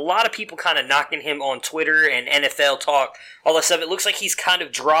 I've seen a lot of people kind of knocking him on Twitter and NFL Talk, all that stuff. It looks like he's kind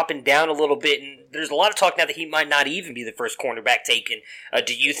of dropping down a little bit, and there's a lot of talk now that he might not even be the first cornerback taken.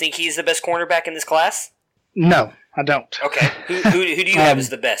 Do you think he's the best cornerback in this class? No, I don't. Okay. Who do you have as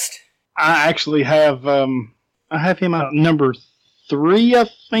the best? I actually have him at number 3, I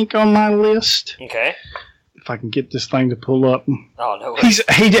think, on my list. Okay. If I can get this thing to pull up. Oh, no.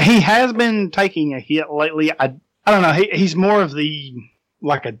 He has been taking a hit lately. I don't know. He's more of the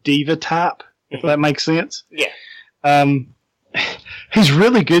like a diva type, if that makes sense. Yeah. He's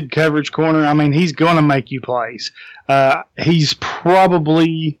really good coverage corner. I mean, he's going to make you plays. He's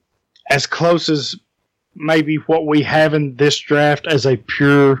probably as close as maybe what we have in this draft as a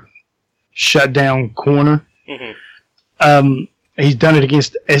pure shutdown corner. Mm-hmm. He's done it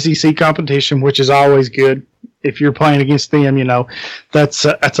against SEC competition, which is always good. If you're playing against them, that's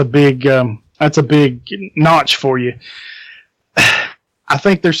a big notch for you. I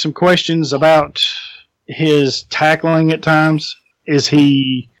think there's some questions about his tackling at times. Is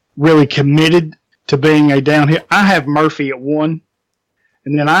he really committed to being a downhill? I have Murphy at 1,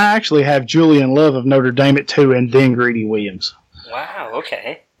 and then I actually have Julian Love of Notre Dame at 2, and then Greedy Williams. Wow.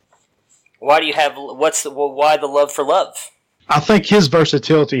 Okay. Why do you have? Why the love for Love? I think his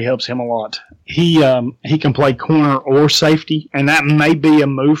versatility helps him a lot. He can play corner or safety, and that may be a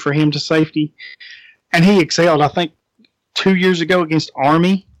move for him to safety. And he excelled. I think 2 years ago against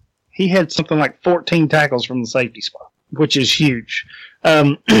Army, he had something like 14 tackles from the safety spot, which is huge.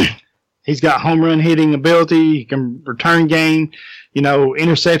 He's got home run hitting ability. He can return game.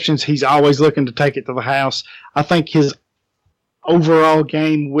 Interceptions, he's always looking to take it to the house. I think his overall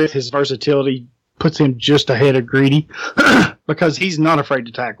game with his versatility puts him just ahead of Greedy because he's not afraid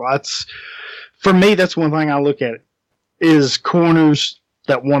to tackle. For me, that's one thing I look at is corners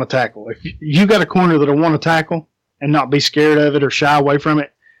that want to tackle. If you got a corner that'll want to tackle and not be scared of it or shy away from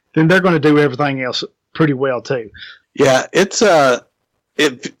it, then they're going to do everything else pretty well too. Yeah, it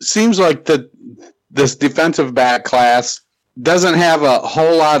seems like this defensive back class doesn't have a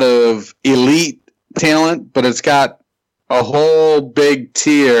whole lot of elite talent, but it's got a whole big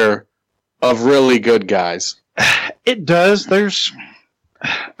tier of really good guys. It does. There's,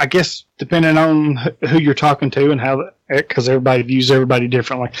 I guess, depending on who you're talking to and how, because everybody views everybody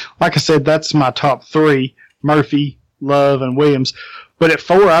differently. Like I said, that's my top 3, Murphy, Love, and Williams. But at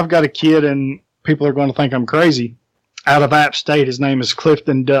 4, I've got a kid, and people are going to think I'm crazy, out of App State. His name is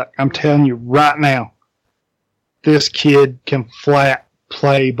Clifton Duck. I'm telling you right now, this kid can flat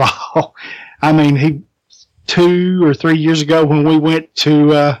play ball. I mean, 2 or 3 years ago when we went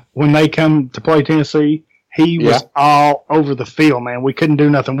to when they come to play Tennessee, he was all over the field, man. We couldn't do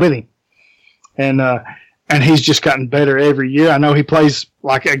nothing with him, and he's just gotten better every year. I know he plays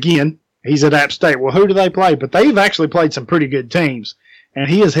again. He's at App State. Well, who do they play? But they've actually played some pretty good teams, and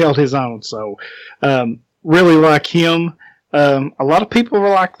he has held his own. So, really like him. A lot of people were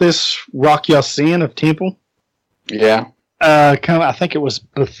like this Rock Ya-Sin of Temple. Yeah. I think it was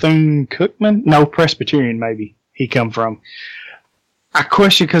Bethune-Cookman. No, Presbyterian maybe he come from. I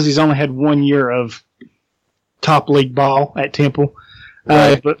question because he's only had 1 year of top league ball at Temple.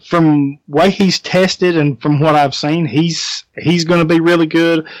 Right. But from way he's tested and from what I've seen, he's going to be really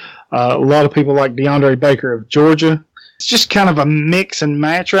good. A lot of people like DeAndre Baker of Georgia. It's just kind of a mix and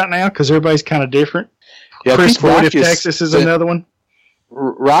match right now because everybody's kind of different. Yeah, Chris Boyd of Texas is another one.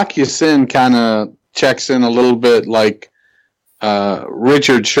 Rock Ya-Sin kind of checks in a little bit like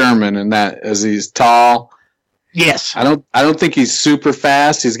Richard Sherman in that, as he's tall. Yes. I don't think he's super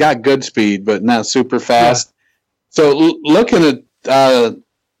fast. He's got good speed, but not super fast. Yeah. So looking at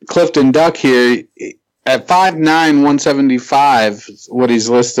Clifton Duck here, at 5'9", 175, what he's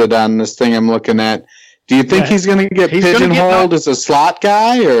listed on this thing I'm looking at, do you think he's going to get pigeonholed as a slot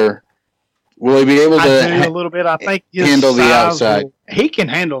guy, or will he be able to a little bit? I think handle the outside? He can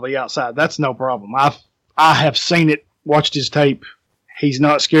handle the outside. That's no problem. I have seen it, watched his tape. He's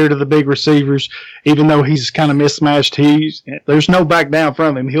not scared of the big receivers, even though he's kind of mismatched. There's no back down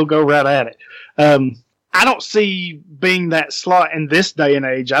from him. He'll go right at it. I don't see being that slot in this day and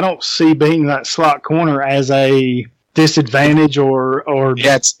age. I don't see being that slot corner as a disadvantage or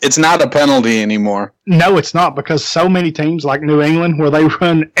yeah, it's not a penalty anymore. No, it's not, because so many teams like New England where they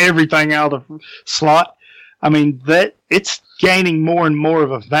run everything out of the slot. I mean, that it's gaining more and more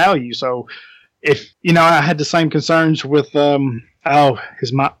of a value. So if I had the same concerns with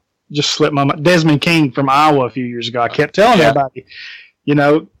just slipped my mind. Desmond King from Iowa a few years ago. I kept telling everybody,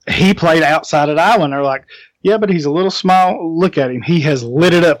 he played outside at Iowa, and they're like, yeah, but he's a little small. Look at him. He has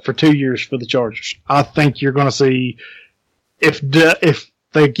lit it up for 2 years for the Chargers. I think you're going to see, if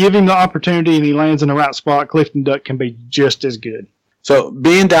they give him the opportunity and he lands in the right spot, Clifton Duck can be just as good. So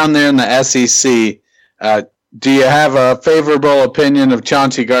being down there in the SEC, do you have a favorable opinion of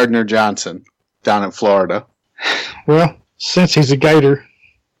Chauncey Gardner-Johnson down in Florida? Well, since he's a Gator,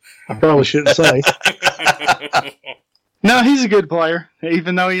 I probably shouldn't say. No, he's a good player,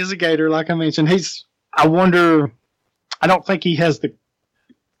 even though he is a Gator, like I mentioned. I don't think he has the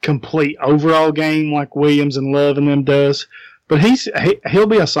complete overall game like Williams and Love and them does, but he'll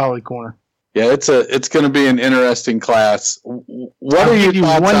be a solid corner. Yeah, it's going to be an interesting class. What I'll are give your you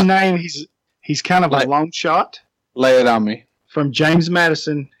thoughts one on? name? He's kind of a long shot. Lay it on me. From James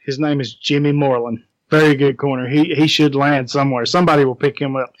Madison, his name is Jimmy Moreland. Very good corner. He should land somewhere. Somebody will pick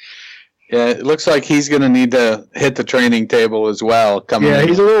him up. Yeah, it looks like he's going to need to hit the training table as well.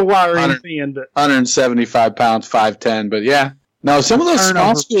 He's a little wiry and thin, but 175 pounds, 5'10". But yeah, no, some of those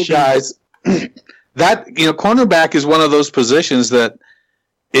small school guys. That cornerback is one of those positions that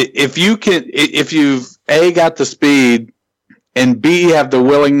if you've A, got the speed, and B, have the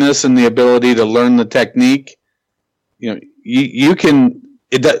willingness and the ability to learn the technique, you can.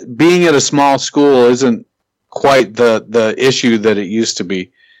 Being at a small school isn't quite the issue that it used to be.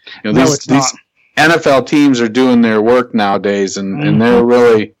 These NFL teams are doing their work nowadays, and they're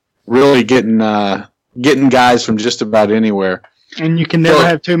really getting guys from just about anywhere. And you can never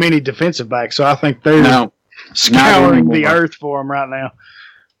have too many defensive backs, so I think they're scouring the earth for them right now.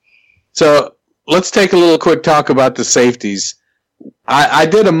 So let's take a little quick talk about the safeties. I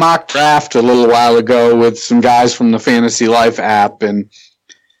did a mock draft a little while ago with some guys from the Fantasy Life app, and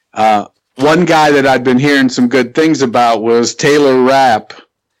one guy that I'd been hearing some good things about was Taylor Rapp,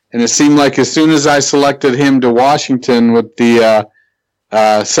 and it seemed like as soon as I selected him to Washington with the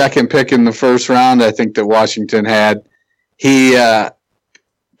second pick in the first round, I think that Washington had,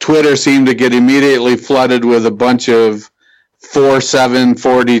 Twitter seemed to get immediately flooded with a bunch of 4.7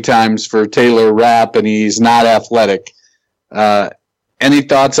 40 times for Taylor Rapp, and he's not athletic. Any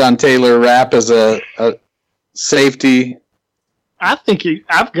thoughts on Taylor Rapp as a safety? I think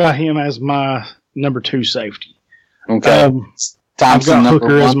I've got him as my number 2 safety. Okay. I've got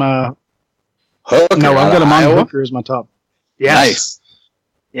Hooker as my. Hooker, no, I've got Amani Hooker as my top. Yes. Nice.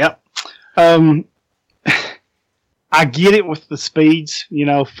 Yep. I get it with the speeds,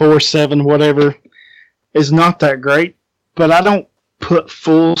 4.7, whatever, is not that great, but I don't put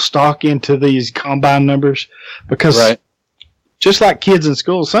full stock into these combine numbers because just like kids in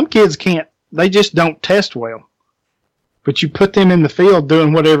school, some kids they just don't test well. But you put them in the field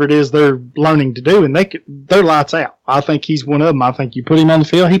doing whatever it is they're learning to do, and they're lights out. I think he's one of them. I think you put him on the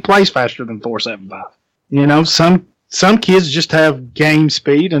field, he plays faster than 4.75. Some kids just have game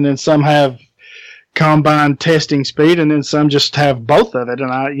speed, and then some have combine testing speed, and then some just have both of it. And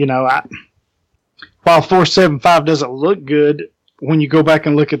while 4.75 doesn't look good, when you go back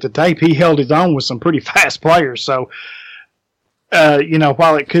and look at the tape, he held his own with some pretty fast players. So,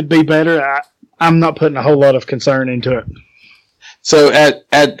 while it could be better, I'm not putting a whole lot of concern into it. So at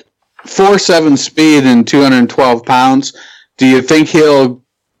 4.7 speed and 212 pounds, do you think he'll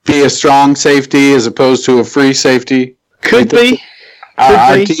be a strong safety as opposed to a free safety? Could be.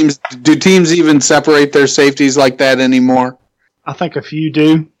 Do teams even separate their safeties like that anymore? I think a few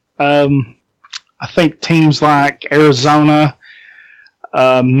do. I think teams like Arizona,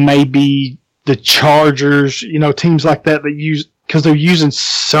 maybe the Chargers, teams like that use, because they're using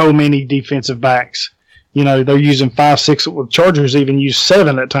so many defensive backs. They're using 5, 6. Well, Chargers even use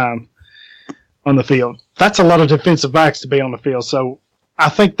 7 at times on the field. That's a lot of defensive backs to be on the field. So I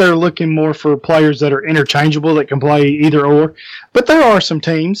think they're looking more for players that are interchangeable that can play either or. But there are some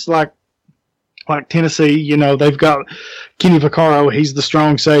teams like Tennessee. They've got Kenny Vaccaro. He's the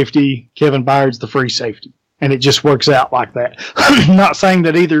strong safety. Kevin Byard's the free safety, and it just works out like that. Not saying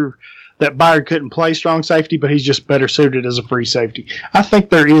that that Byard couldn't play strong safety, but he's just better suited as a free safety. I think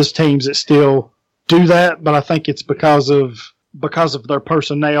there is teams that still do that, but I think it's because of their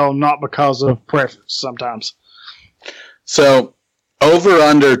personnel, not because of preference sometimes. So over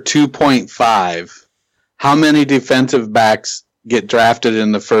under 2.5, how many defensive backs get drafted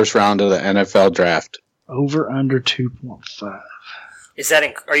in the first round of the NFL draft? Over under 2.5. Is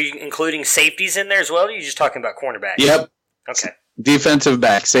that are you including safeties in there as well, or are you just talking about cornerbacks? Yep. Okay. Defensive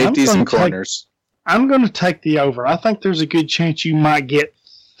back, safeties and corners. I'm going to take the over. I think there's a good chance you might get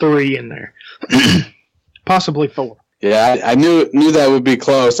 3 in there. Possibly 4. Yeah, I knew that would be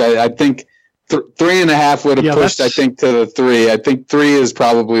close. I think 3.5 would have pushed, I think, to the 3. I think 3 is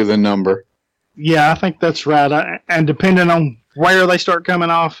probably the number. Yeah, I think that's right. And depending on where they start coming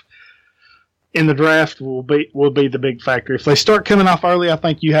off in the draft will be the big factor. If they start coming off early, I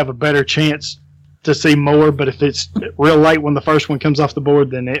think you have a better chance to see more. But if it's real late when the first one comes off the board,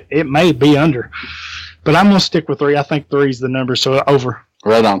 then it may be under. But I'm going to stick with 3. I think 3 is the number, so over.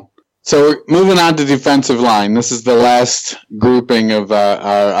 Right on. So moving on to defensive line. This is the last grouping of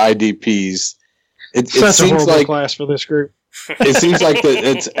our IDPs. It Such seems a horrible like class for this group. It seems like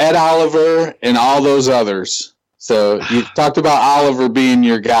it's Ed Oliver and all those others. So you talked about Oliver being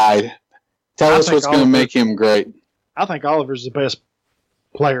your guy. Tell us what's going to make him great. I think Oliver's the best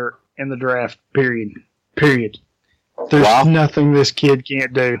player in the draft, period. There's nothing this kid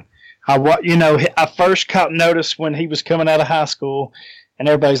can't do. I first caught notice when he was coming out of high school, and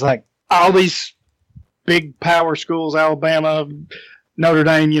everybody's like, all these big power schools, Alabama, Notre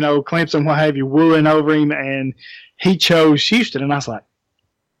Dame, Clemson, what have you, wooing over him, and he chose Houston. And I was like,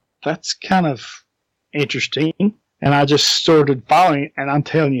 that's kind of interesting. And I just started following, and I'm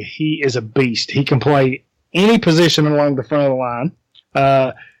telling you, he is a beast. He can play any position along the front of the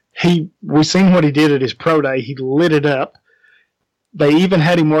line. We've seen what he did at his pro day. He lit it up. They even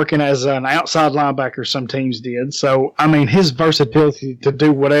had him working as an outside linebacker, some teams did. So, I mean, his versatility to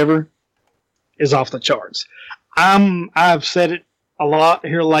do whatever is off the charts. I've said it a lot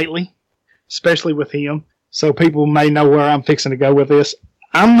here lately, especially with him, so people may know where I'm fixing to go with this.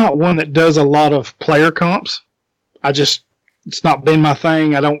 I'm not one that does a lot of player comps. It's not been my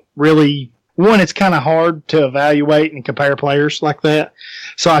thing. I don't really, it's kind of hard to evaluate and compare players like that.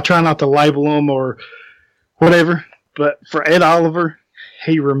 So I try not to label them or whatever. But for Ed Oliver,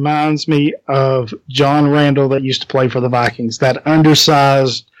 he reminds me of John Randall that used to play for the Vikings. That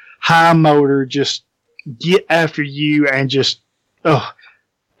undersized, high motor, just get after you and just,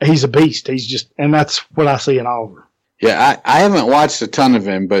 he's a beast. And that's what I see in Oliver. Yeah, I haven't watched a ton of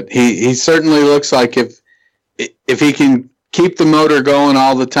him, but he certainly looks like if he can keep the motor going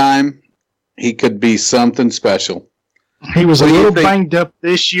all the time, he could be something special. He was a little banged up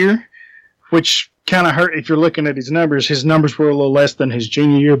this year, which kind of hurt if you're looking at his numbers. His numbers were a little less than his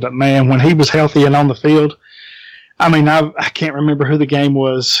junior year, but man, when he was healthy and on the field, I mean, I can't remember who the game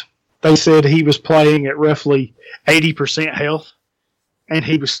was. They said he was playing at roughly 80% health, and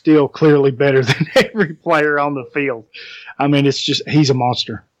he was still clearly better than every player on the field. I mean, he's a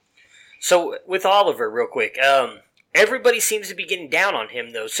monster. So with Oliver, real quick, everybody seems to be getting down on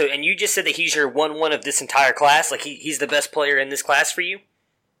him, though. So, and you just said that he's your 1-1 of this entire class. Like he's the best player in this class for you.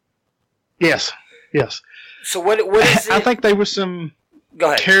 Yes. So what is it? I think there was some Go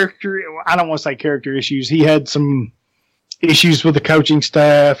ahead. character. I don't want to say character issues. He had some issues with the coaching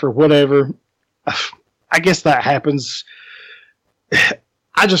staff or whatever. I guess that happens.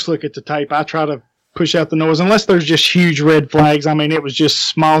 I just look at the tape. I try to push out the noise unless there's just huge red flags. I mean, it was just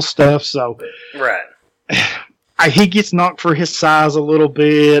small stuff. So right. He gets knocked for his size a little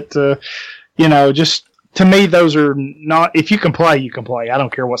bit. Just to me, those are not. If you can play, you can play. I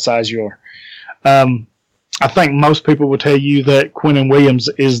don't care what size you are. I think most people will tell you that Quinnen Williams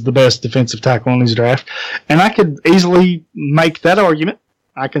is the best defensive tackle in this draft, and I could easily make that argument.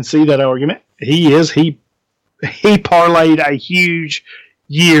 I can see that argument. He is. He parlayed a huge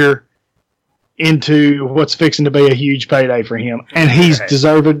year into what's fixing to be a huge payday for him, and he's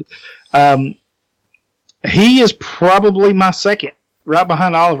deserved. He is probably my second, right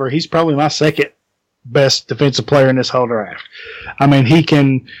behind Oliver. He's probably my second best defensive player in this whole draft. I mean, he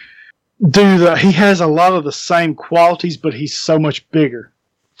can he has a lot of the same qualities, but he's so much bigger.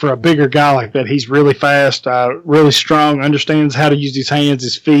 For a bigger guy like that, he's really fast, really strong, understands how to use his hands,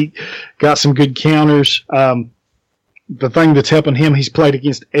 his feet, got some good counters. The thing that's helping him, he's played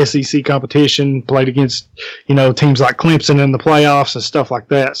against SEC competition, played against, teams like Clemson in the playoffs and stuff like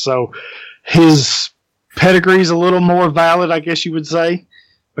that. So his pedigree's a little more valid, I guess you would say,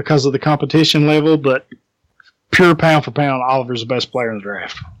 because of the competition level, but pure pound for pound, Oliver's the best player in the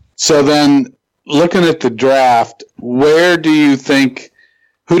draft. So then, looking at the draft, who do you think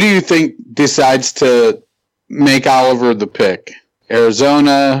decides to make Oliver the pick?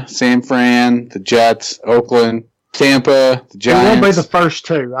 Arizona, San Fran, the Jets, Oakland, Tampa, the Giants? It won't be the first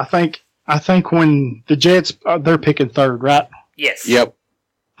two. I think when the Jets, they're picking third, right? Yes. Yep.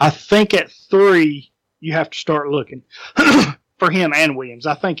 I think at 3, you have to start looking for him and Williams.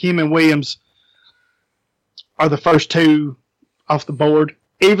 I think him and Williams are the first two off the board.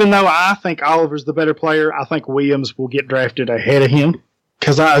 Even though I think Oliver's the better player, I think Williams will get drafted ahead of him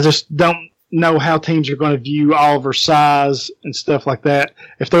because I just don't know how teams are going to view Oliver's size and stuff like that.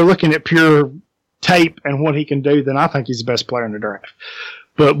 If they're looking at pure tape and what he can do, then I think he's the best player in the draft.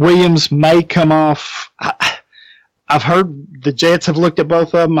 But Williams may come off. I've heard the Jets have looked at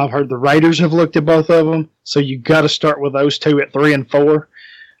both of them. I've heard the Raiders have looked at both of them. So you got to start with those two at 3 and 4.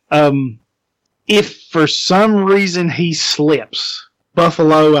 If for some reason he slips,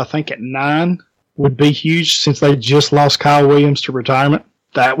 Buffalo, I think at 9 would be huge since they just lost Kyle Williams to retirement.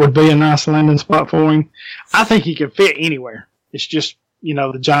 That would be a nice landing spot for him. I think he can fit anywhere. It's just,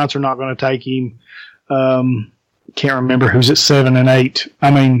 the Giants are not going to take him. Can't remember who's at 7 and 8. I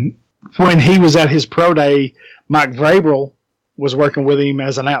mean, when he was at his pro day, Mike Vrabel was working with him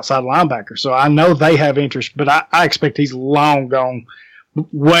as an outside linebacker. So I know they have interest, but I expect he's long gone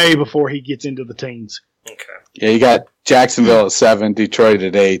way before he gets into the teens. Okay. Yeah, you got Jacksonville at 7, Detroit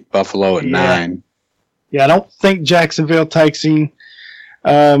at 8, Buffalo at 9. Yeah, I don't think Jacksonville takes him.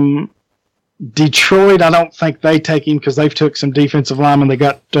 Detroit, I don't think they take him because they've took some defensive linemen. They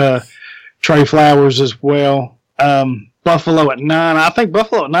got Trey Flowers as well. Buffalo at 9. I think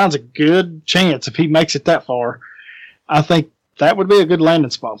Buffalo at 9 is a good chance if he makes it that far. I think that would be a good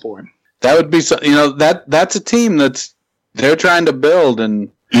landing spot for him. That would be, that's a team they're trying to build, and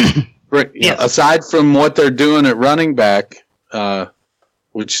aside from what they're doing at running back,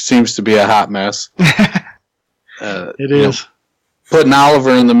 which seems to be a hot mess. It is. Putting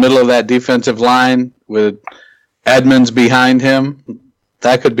Oliver in the middle of that defensive line with Edmonds behind him,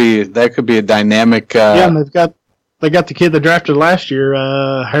 that could be a dynamic. And they got the kid they drafted last year,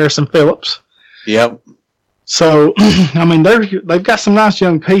 Harrison Phillips. Yep. So, I mean, they've got some nice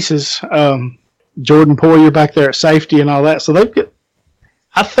young pieces. Jordan Poyer back there at safety and all that. So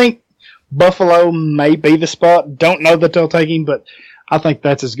I think Buffalo may be the spot. Don't know that they'll take him, but I think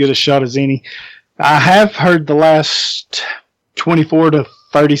that's as good a shot as any. I have heard the last 24 to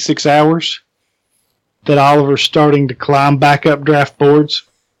 36 hours that Oliver's starting to climb back up draft boards.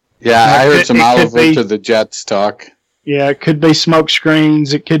 Yeah, I heard some Oliver to the Jets talk. Yeah, it could be smoke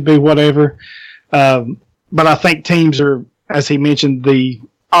screens. It could be whatever. But I think teams are, as he mentioned, the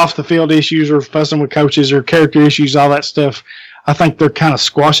off-the-field issues or fussing with coaches or character issues, all that stuff. I think they're kind of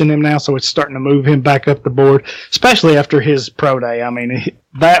squashing him now, so it's starting to move him back up the board, especially after his pro day. I mean,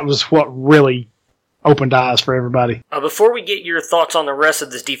 that was what really opened eyes for everybody. Before we get your thoughts on the rest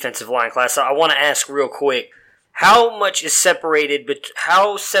of this defensive line class, I want to ask real quick, how separated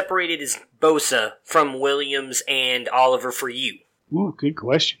is Bosa from Williams and Oliver for you? Ooh, good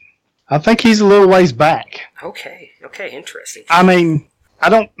question. I think he's a little ways back. Okay, interesting. I mean, I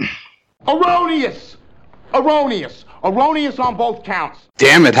don't... Erroneous on both counts.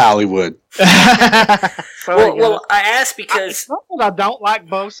 Damn it, Hollywood. Well, I asked because... I don't like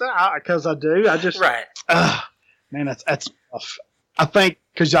Bosa, because I do. I just... Right. Man, that's tough. I think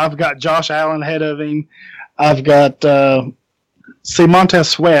because I've got Josh Allen ahead of him. I've got... Montez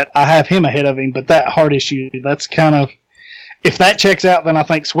Sweat, I have him ahead of him, but that heart issue, that's kind of... If that checks out, then I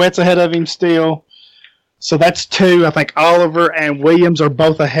think Sweat's ahead of him still. So that's 2. I think Oliver and Williams are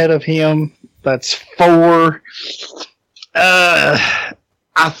both ahead of him. That's 4.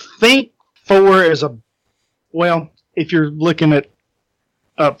 I think 4 is if you're looking at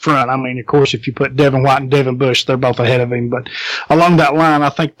up front, I mean, of course, if you put Devin White and Devin Bush, they're both ahead of him. But along that line, I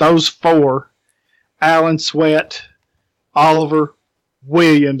think those 4, Allen, Sweat, Oliver,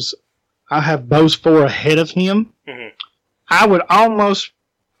 Williams, I have those 4 ahead of him. Mm-hmm. I would almost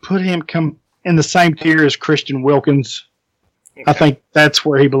put him in the same tier as Christian Wilkins. Okay. I think that's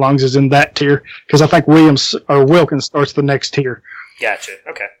where he belongs, is in that tier, because I think Wilkins starts the next tier. Gotcha.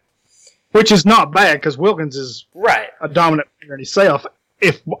 Okay. Which is not bad, because Wilkins is a dominant player in himself.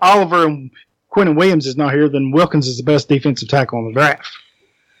 If Oliver and Quentin Williams is not here, then Wilkins is the best defensive tackle in the draft.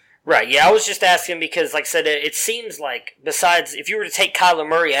 Right, yeah, I was just asking because, like I said, it seems like, besides, if you were to take Kyler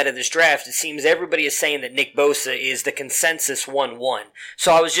Murray out of this draft, it seems everybody is saying that Nick Bosa is the consensus 1-1.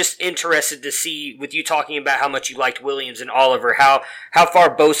 So I was just interested to see, with you talking about how much you liked Williams and Oliver, how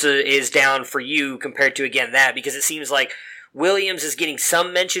far Bosa is down for you compared to, again, that, because it seems like Williams is getting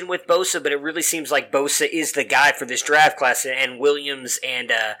some mention with Bosa, but it really seems like Bosa is the guy for this draft class, and Williams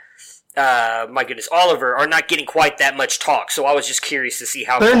and, Oliver are not getting quite that much talk. So I was just curious to see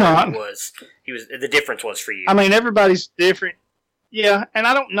how the difference was for you. I mean, everybody's different. Yeah, and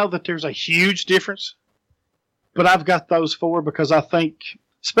I don't know that there's a huge difference, but I've got those 4 because I think,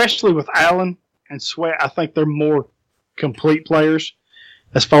 especially with Allen and Sweat, I think they're more complete players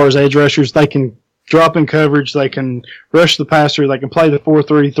as far as edge rushers. They can drop in coverage, they can rush the passer, they can play the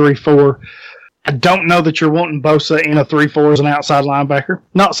 4-3, 3-4. I don't know that you're wanting Bosa in a 3-4 as an outside linebacker.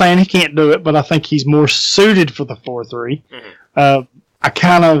 Not saying he can't do it, but I think he's more suited for the 4-3. Mm-hmm. I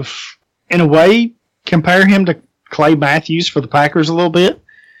kind of, in a way, compare him to Clay Matthews for the Packers a little bit.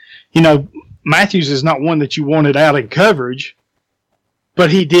 You know, Matthews is not one that you wanted out in coverage, but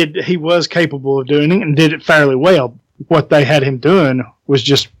he was capable of doing it and did it fairly well. What they had him doing was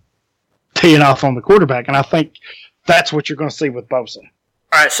just teeing off on the quarterback, and I think that's what you're going to see with Bosa.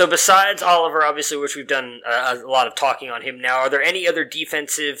 All right, so besides Oliver, obviously, which we've done a lot of talking on him now, are there any other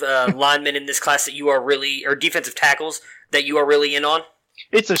defensive linemen in this class that you are really, or defensive tackles that you are really in on?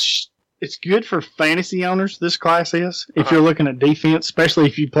 It's good for fantasy owners, this class is, if you're looking at defense, especially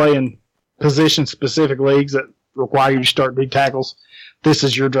if you play in position-specific leagues that require you to start big tackles. This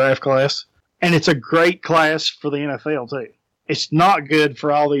is your draft class. And it's a great class for the NFL, too. It's not good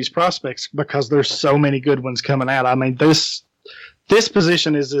for all these prospects because there's so many good ones coming out. I mean, this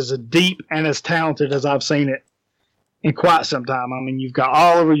position is as deep and as talented as I've seen it in quite some time. I mean, you've got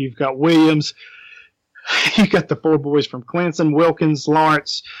Oliver, you've got Williams, you've got the 4 boys from Clemson, Wilkins,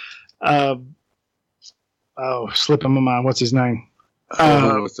 Lawrence, slipping my mind. What's his name?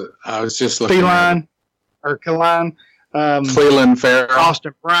 I was just looking Kaline. Cleveland Farrell.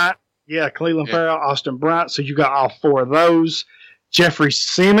 Austin Bryant. Yeah, Cleveland Farrell, Austin Bryant. So you got all four of those. Jeffrey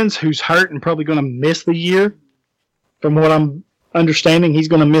Simmons, who's hurt and probably going to miss the year. From what I'm understanding, he's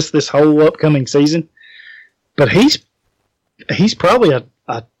going to miss this whole upcoming season. But he's probably a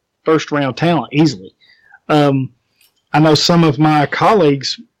first-round talent easily. I know some of my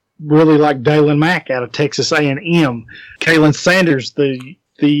colleagues really like Dalen Mack out of Texas A&M. Kalen Sanders, the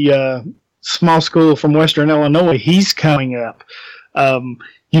small school from Western Illinois, he's coming up.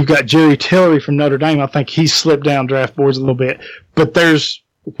 You've got Jerry Tillery from Notre Dame. I think he's slipped down draft boards a little bit. But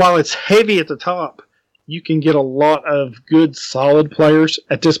while it's heavy at the top, you can get a lot of good, solid players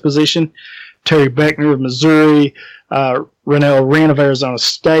at this position. Terry Beckner of Missouri, Rennell Wren of Arizona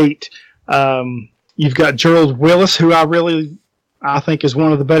State. You've got Gerald Willis, who I think is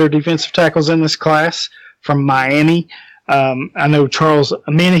one of the better defensive tackles in this class, from Miami. I know Charles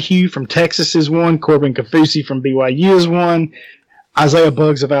Omenihu from Texas is one. Corbin Kafusi from BYU is one. Isaiah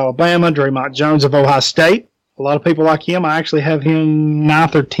Buggs of Alabama. Draymond Jones of Ohio State. A lot of people like him. I actually have him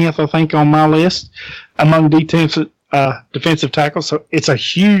 9th or 10th, I think, on my list among defensive tackles. So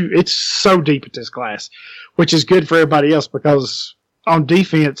it's so deep at this class, which is good for everybody else because on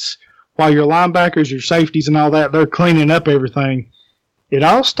defense, while your linebackers, your safeties, and all that, they're cleaning up everything. It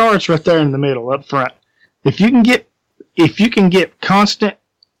all starts right there in the middle, up front. If you can get constant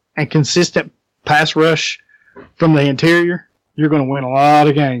and consistent pass rush from the interior, you're going to win a lot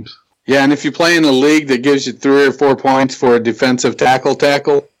of games. Yeah, and if you play in a league that gives you 3 or 4 points for a defensive tackle,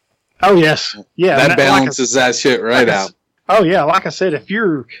 oh yes, yeah, that balances that shit right out. Oh yeah, like I said, if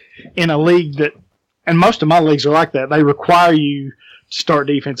you're in a league and most of my leagues are like that, they require you to start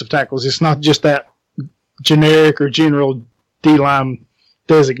defensive tackles. It's not just that generic or general D-line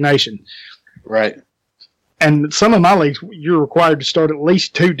designation. Right. And some of my leagues, you're required to start at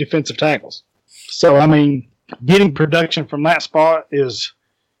least 2 defensive tackles. So, I mean, getting production from that spot is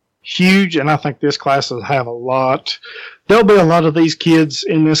huge, and I think this class will have a lot. There'll be a lot of these kids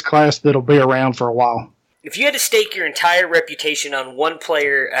in this class that'll be around for a while. If you had to stake your entire reputation on one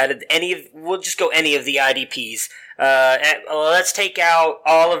player out of we'll just go any of the IDPs. Let's take out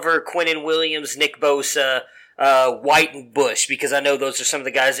Oliver, Quinnen Williams, Nick Bosa, White, and Bush, because I know those are some of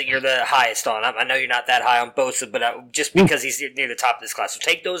the guys that you're the highest on. I know you're not that high on Bosa, but just because he's near the top of this class. So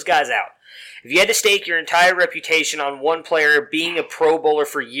take those guys out. If you had to stake your entire reputation on one player being a Pro Bowler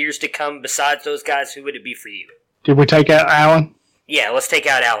for years to come besides those guys, who would it be for you? Did we take out Allen? Yeah, let's take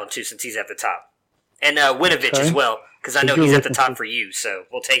out Allen, too, since he's at the top. And Winovich as well, because I know he's at the top for you, so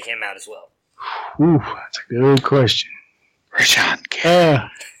we'll take him out as well. Ooh, that's a good question. Rashawn Gary.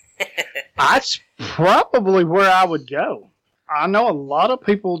 That's probably where I would go. I know a lot of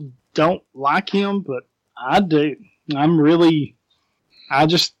people don't like him, but I do.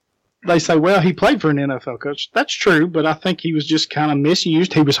 They say, well, he played for an NFL coach. That's true, but I think he was just kind of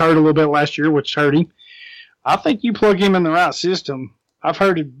misused. He was hurt a little bit last year, which hurt him. I think you plug him in the right system. I've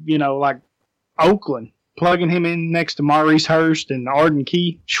heard of, like Oakland, plugging him in next to Maurice Hurst and Arden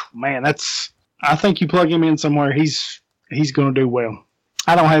Key. Man, I think you plug him in somewhere, he's going to do well.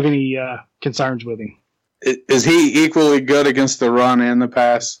 I don't have any concerns with him. Is he equally good against the run and the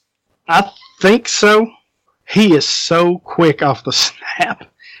pass? I think so. He is so quick off the snap.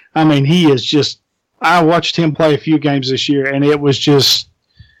 I mean, he is just – I watched him play a few games this year, and it was just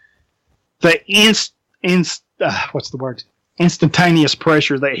the instantaneous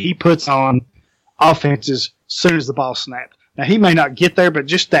pressure that he puts on offenses as soon as the ball snapped. Now, he may not get there, but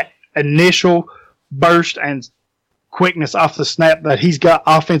just that initial burst and quickness off the snap that he's got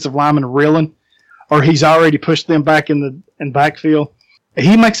offensive linemen reeling, or he's already pushed them back in backfield,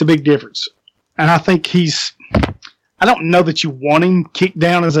 he makes a big difference. And I think I don't know that you want him kicked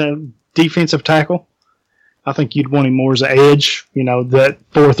down as a defensive tackle. I think you'd want him more as an edge, that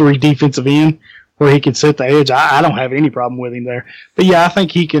 4-3 defensive end where he can set the edge. I don't have any problem with him there. But yeah, I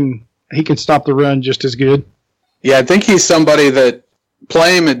think he can stop the run just as good. Yeah, I think he's somebody that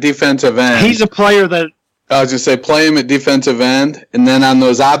play him at defensive end. He's a player that I was going to say play him at defensive end, and then on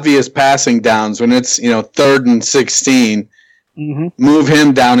those obvious passing downs when it's 3rd and 16, move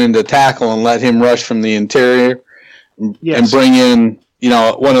him down into tackle and let him rush from the interior. Yes. And bring in,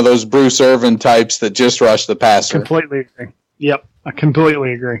 one of those Bruce Irvin types that just rush the passer. Completely agree. Yep, I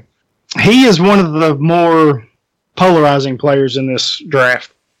completely agree. He is one of the more polarizing players in this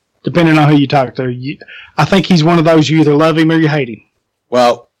draft, depending on who you talk to. I think he's one of those you either love him or you hate him.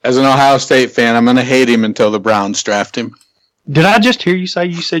 Well, as an Ohio State fan, I'm going to hate him until the Browns draft him. Did I just hear you say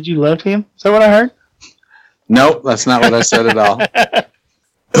you said you loved him? Is that what I heard? Nope, that's not what I said at all.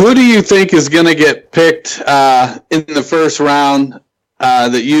 Who do you think is going to get picked in the first round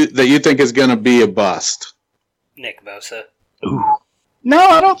that you think is going to be a bust? Nick Bosa. Ooh. No,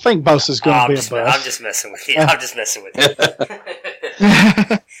 I don't think Bosa's going to be a bust. I'm just messing with you. I'm just messing with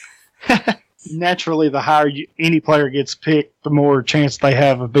you. Naturally, the higher any player gets picked, the more chance they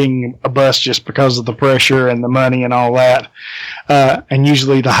have of being a bust just because of the pressure and the money and all that. And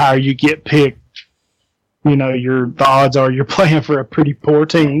usually, the higher you get picked, the odds are you're playing for a pretty poor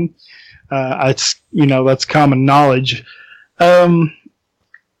team. That's common knowledge.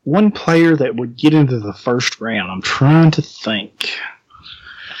 One player that would get into the first round, I'm trying to think.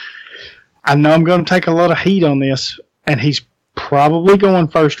 I know I'm going to take a lot of heat on this, and he's probably going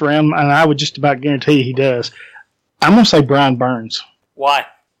first round, and I would just about guarantee he does. I'm going to say Brian Burns. Why?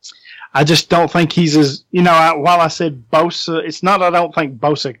 I just don't think he's as, while I said Bosa, it's not I don't think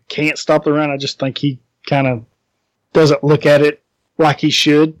Bosa can't stop the run. I just think he kind of doesn't look at it like he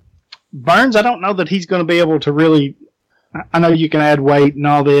should. Burns, I don't know that he's going to be able to really, I know you can add weight and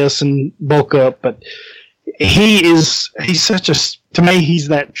all this and bulk up, but he's such a, to me, he's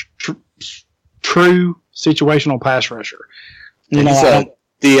that true situational pass rusher. He's a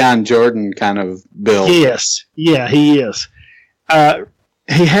Deion Jordan kind of build. Yes. Yeah, he is.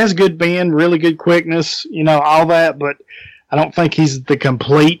 He has good bend, really good quickness, all that, but I don't think he's the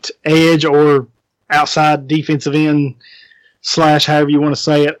complete edge or outside defensive end / however you want to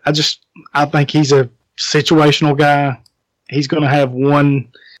say it. I think he's a situational guy. He's going to have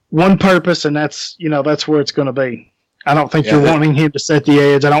one purpose, and that's where it's going to be. I don't think you're wanting him to set the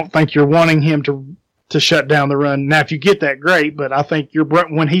edge. I don't think you're wanting him to shut down the run. Now, if you get that, great, but I think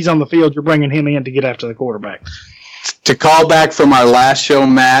when he's on the field, you're bringing him in to get after the quarterback. To call back from our last show,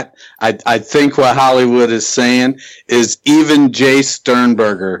 Matt, I think what Hollywood is saying is even Jay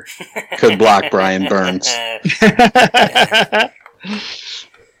Sternberger could block Brian Burns.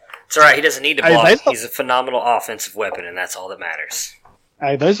 It's all right. He doesn't need to block. He's a phenomenal offensive weapon, and that's all that matters.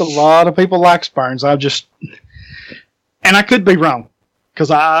 Hey, there's a lot of people like Burns. And I could be wrong,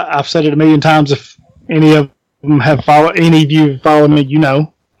 because I've said it a million times. If any of you have followed me,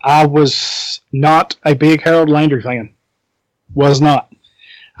 I was not a big Harold Landry fan. Was not.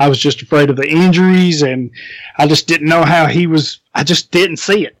 I was just afraid of the injuries, and I just didn't know how he was. I just didn't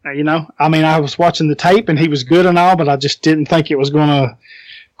see it, I mean, I was watching the tape, and he was good and all, but I just didn't think it was going to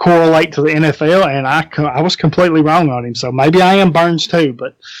correlate to the NFL, and I was completely wrong on him. So maybe I am Burns too,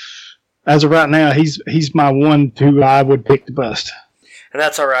 but as of right now, he's my one who I would pick to bust. And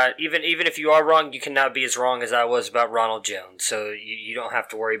that's all right. Even if you are wrong, you cannot be as wrong as I was about Ronald Jones. So you don't have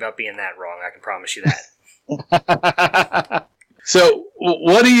to worry about being that wrong. I can promise you that. So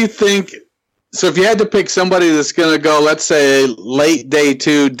what do you think? So if you had to pick somebody that's going to go, let's say late day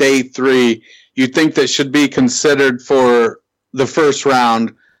 2, day 3, you think that should be considered for the first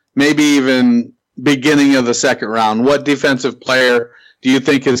round, maybe even beginning of the second round, what defensive player do you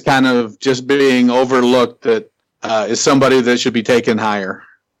think is kind of just being overlooked that is somebody that should be taken higher?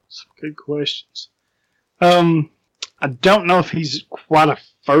 Some good questions. I don't know if he's quite a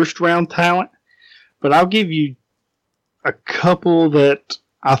first-round talent, but I'll give you a couple that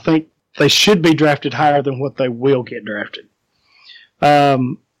I think they should be drafted higher than what they will get drafted.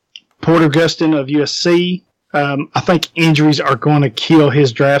 Porter Gustin of USC. I think injuries are going to kill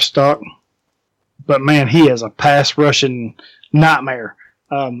his draft stock, but man, he is a pass rushing nightmare.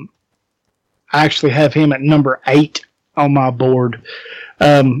 I actually have him at number 8 on my board,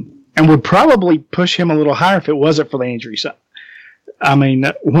 and would probably push him a little higher if it wasn't for the injuries. I mean,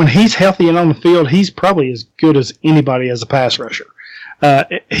 when he's healthy and on the field, he's probably as good as anybody as a pass rusher.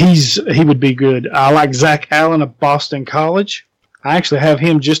 He would be good. I like Zach Allen of Boston College. I actually have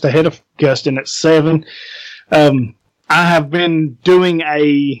him just ahead of Gustin at 7. I have been doing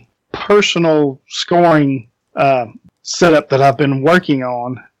a personal scoring setup that I've been working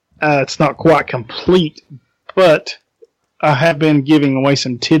on. It's not quite complete, but I have been giving away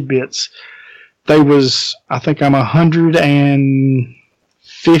some tidbits. I think I'm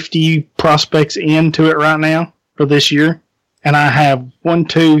 150 prospects into it right now for this year. And I have 1,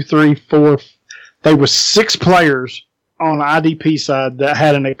 2, 3, 4. There was 6 players on the IDP side that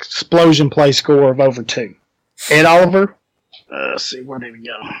had an explosion play score of over 2. Ed Oliver, let's see, where did we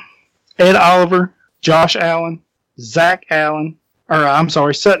go? Ed Oliver, Josh Allen, Zach Allen,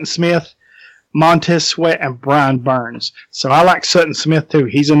 Sutton Smith, Montez Sweat, and Brian Burns. So I like Sutton Smith too.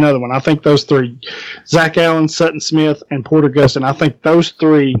 He's another one. I think those 3, Zach Allen, Sutton Smith, and Porter Gustin, I think those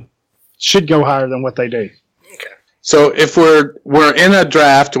 3 should go higher than what they do. Okay. So if we're in a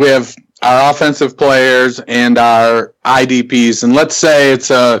draft, we have our offensive players and our IDPs, and let's say it's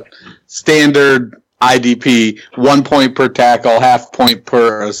a standard IDP, 1 point per tackle, half point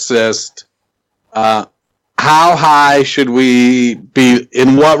per assist. How how high should we be?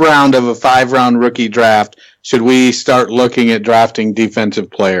 In what round of a 5-round rookie draft should we start looking at drafting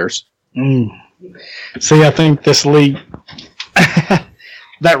defensive players? See, I think this league,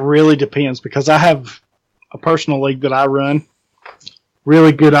 that really depends, because I have a personal league that I run.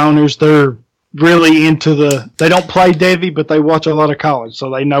 Really good owners. They're really into they don't play Devy, but they watch a lot of college, so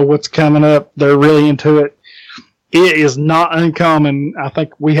they know what's coming up. They're really into it. It is not uncommon. I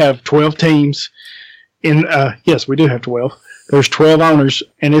think we have 12 teams. Yes, we do have 12. There's 12 owners,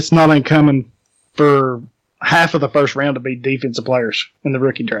 and it's not uncommon for half of the first round to be defensive players in the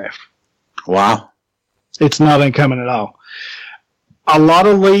rookie draft. Wow. It's not uncommon at all. A lot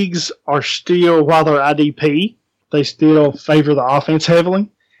of leagues are still, while they're IDP, they still favor the offense heavily.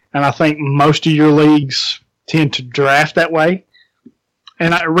 And I think most of your leagues tend to draft that way.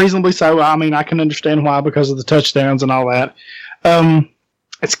 And reasonably so. I mean, I can understand why, because of the touchdowns and all that.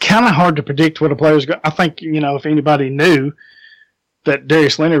 It's kind of hard to predict what a player's going to. I think, if anybody knew that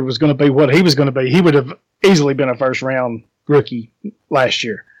Darius Leonard was going to be what he was going to be, he would have easily been a first-round rookie last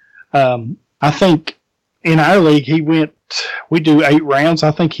year. I think in our league, we do 8 rounds. I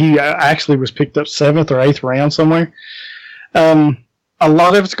think he actually was picked up 7th or 8th round somewhere. A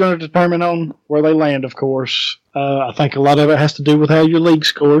lot of it's going to determine on where they land, of course. I think a lot of it has to do with how your league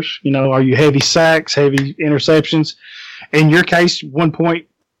scores. Are you heavy sacks, heavy interceptions? In your case, 1 point,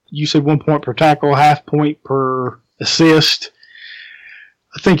 you said 1 point per tackle, half point per assist.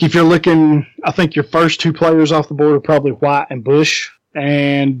 I think if you're looking, I think your first 2 players off the board are probably White and Bush.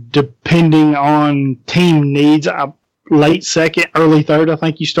 And depending on team needs, late second, early third, I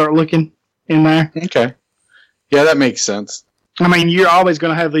think you start looking in there. Okay. Yeah, that makes sense. I mean, you're always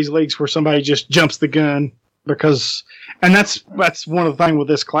going to have these leagues where somebody just jumps the gun and that's one of the things with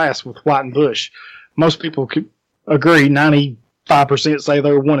this class with White and Bush. Most people could agree, 95% say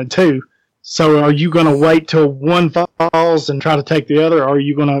they're 1 and 2. So are you going to wait till one falls and try to take the other, or are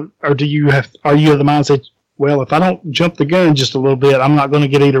you of the mindset, well, if I don't jump the gun just a little bit, I'm not going to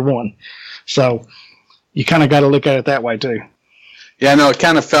get either one. So you kind of got to look at it that way too. Yeah, no, it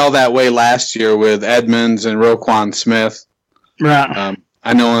kind of fell that way last year with Edmonds and Roquan Smith. Right.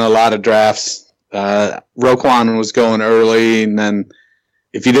 I know in a lot of drafts, Roquan was going early, and then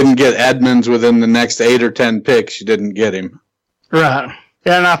if you didn't get Edmonds within the next 8 or 10 picks, you didn't get him. Right.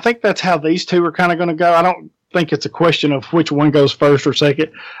 And I think that's how these two are kind of going to go. I don't think it's a question of which one goes first or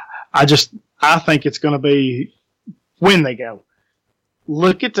second. I think it's going to be when they go.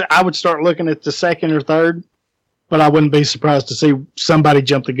 I would start looking at the second or third, but I wouldn't be surprised to see somebody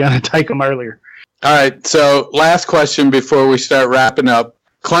jump the gun and take them earlier. All right, so last question before we start wrapping up.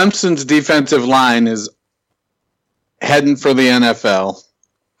 Clemson's defensive line is heading for the NFL.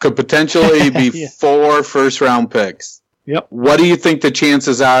 Could potentially be yeah. 4 first-round picks. Yep. What do you think the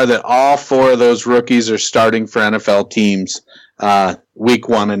chances are that all 4 of those rookies are starting for NFL teams week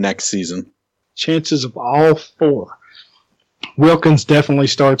 1 of next season? Chances of all 4. Wilkins definitely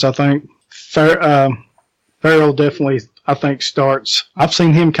starts, I think. Farrell definitely, I think, starts. I've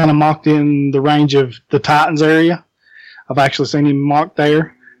seen him kind of mocked in the range of the Titans area. I've actually seen him mocked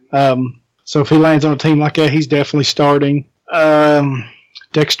there. So if he lands on a team like that, he's definitely starting.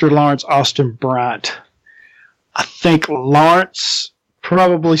 Dexter Lawrence, Austin Bryant. I think Lawrence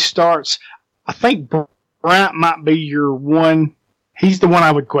probably starts. I think Bryant might be your one. He's the one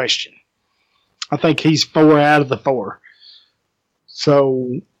I would question. I think he's 4 out of the 4.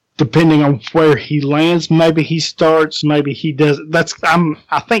 So depending on where he lands, maybe he starts, maybe he doesn't.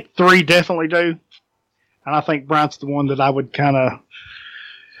 I think 3 definitely do. And I think Bryant's the one that I would kind of.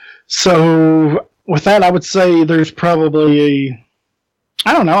 So with that, I would say there's probably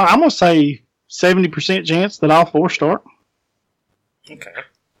I'm going to say 70% chance that all 4 start. Okay.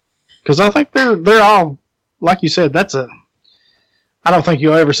 Because I think they're all, like you said, I don't think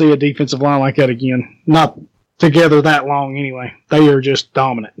you'll ever see a defensive line like that again. Not together that long anyway. They are just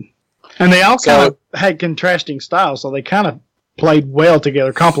dominant. And they all kind of had contrasting styles, so they kind of played well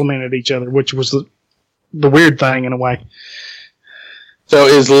together, complemented each other, which was the weird thing in a way. So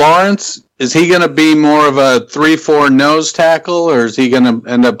is Lawrence, is he going to be more of a 3-4 nose tackle, or is he going to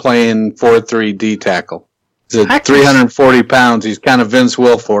end up playing 4-3 D tackle? He's at 340 pounds. He's kind of Vince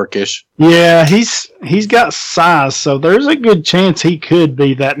Wilfork-ish. Yeah, he's got size, so there's a good chance he could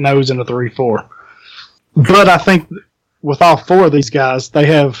be that nose in a 3-4. But I think with all 4 of these guys, they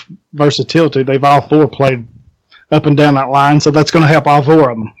have versatility. They've all 4 played up and down that line, so that's going to help all 4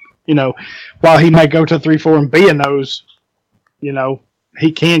 of them. While he may go to 3-4 and be a nose,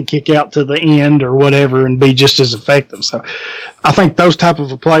 he can kick out to the end or whatever and be just as effective. So I think those type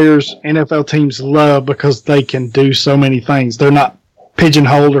of players NFL teams love because they can do so many things. They're not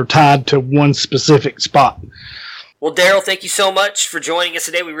pigeonholed or tied to one specific spot. Well, Daryl, thank you so much for joining us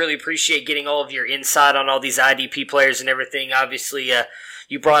today. We really appreciate getting all of your insight on all these IDP players and everything. Obviously,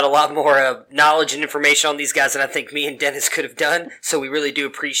 you brought a lot more knowledge and information on these guys than I think me and Dennis could have done, so we really do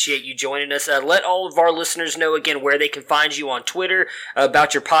appreciate you joining us. Let all of our listeners know, again, where they can find you on Twitter,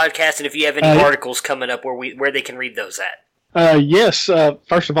 about your podcast, and if you have any articles coming up where they can read those at. Yes.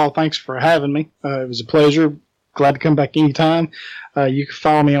 First of all, thanks for having me. It was a pleasure. Glad to come back anytime. You can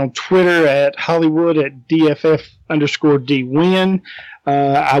follow me on Twitter at Hollywood at DFF_DWin.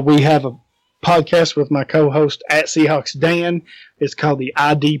 We have a podcast with my co-host at Seahawks Dan. It's called the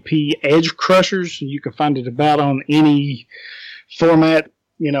IDP Edge Crushers. You can find it about on any format,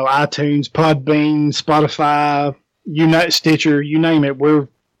 iTunes, Podbean, Spotify, Stitcher, you name it. We're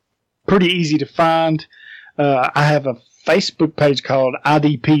pretty easy to find. I have a Facebook page called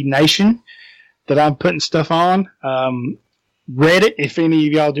IDP Nation that I'm putting stuff on. Reddit, if any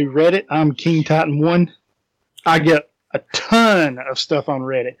of y'all do Reddit, I'm King Titan 1. I get a ton of stuff on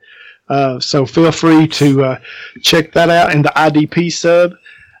Reddit. So feel free to check that out in the IDP sub.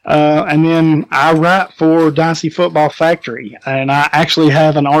 And then I write for Dynasty Football Factory, and I actually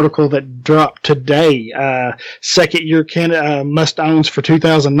have an article that dropped today, second year must-owns for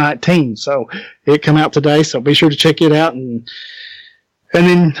 2019. So it come out today, so be sure to check it out. And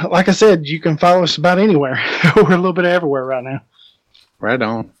then, like I said, you can follow us about anywhere. We're a little bit everywhere right now. Right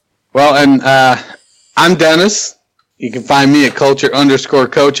on. Well, and I'm Dennis. You can find me at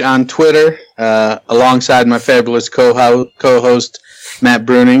culture_coach on Twitter, alongside my fabulous co-host, Matt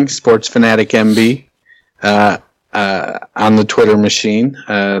Bruning, Sports Fanatic MB, on the Twitter machine,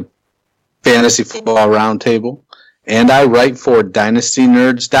 Fantasy Football Roundtable. And I write for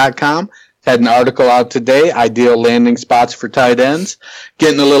DynastyNerds.com. Had an article out today, ideal landing spots for tight ends.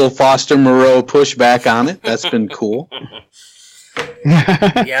 Getting a little Foster Moreau pushback on it. That's been cool.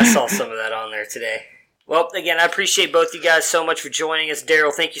 Yeah, I saw some of that on there today. Well, again, I appreciate both you guys so much for joining us.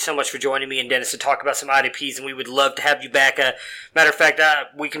 Daryl, thank you so much for joining me and Dennis to talk about some IDPs, and we would love to have you back. Matter of fact,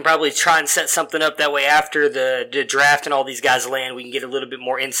 we can probably try and set something up that way after the draft and all these guys land. We can get a little bit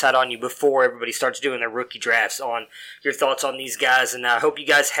more insight on you before everybody starts doing their rookie drafts on your thoughts on these guys. And I hope you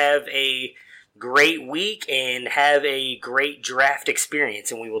guys have a great week and have a great draft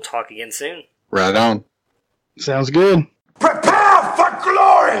experience, and we will talk again soon. Right on. Sounds good. Prepare for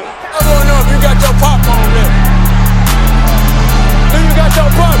glory! I want to know if you got your popcorn ready. Do you got your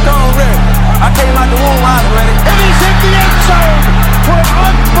popcorn ready? I came out the womb, I was ready. And he's hit the end zone for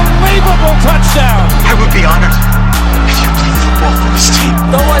an unbelievable touchdown. I would be honored if you played football for this team.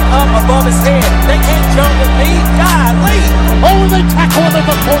 Throw it up above his head. They can't jump with me. Golly. Oh, they tackle him at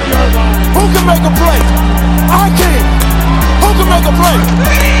the 40-yard line. Who can make a play? I can. Who can make a play?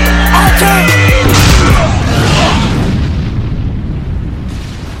 I can.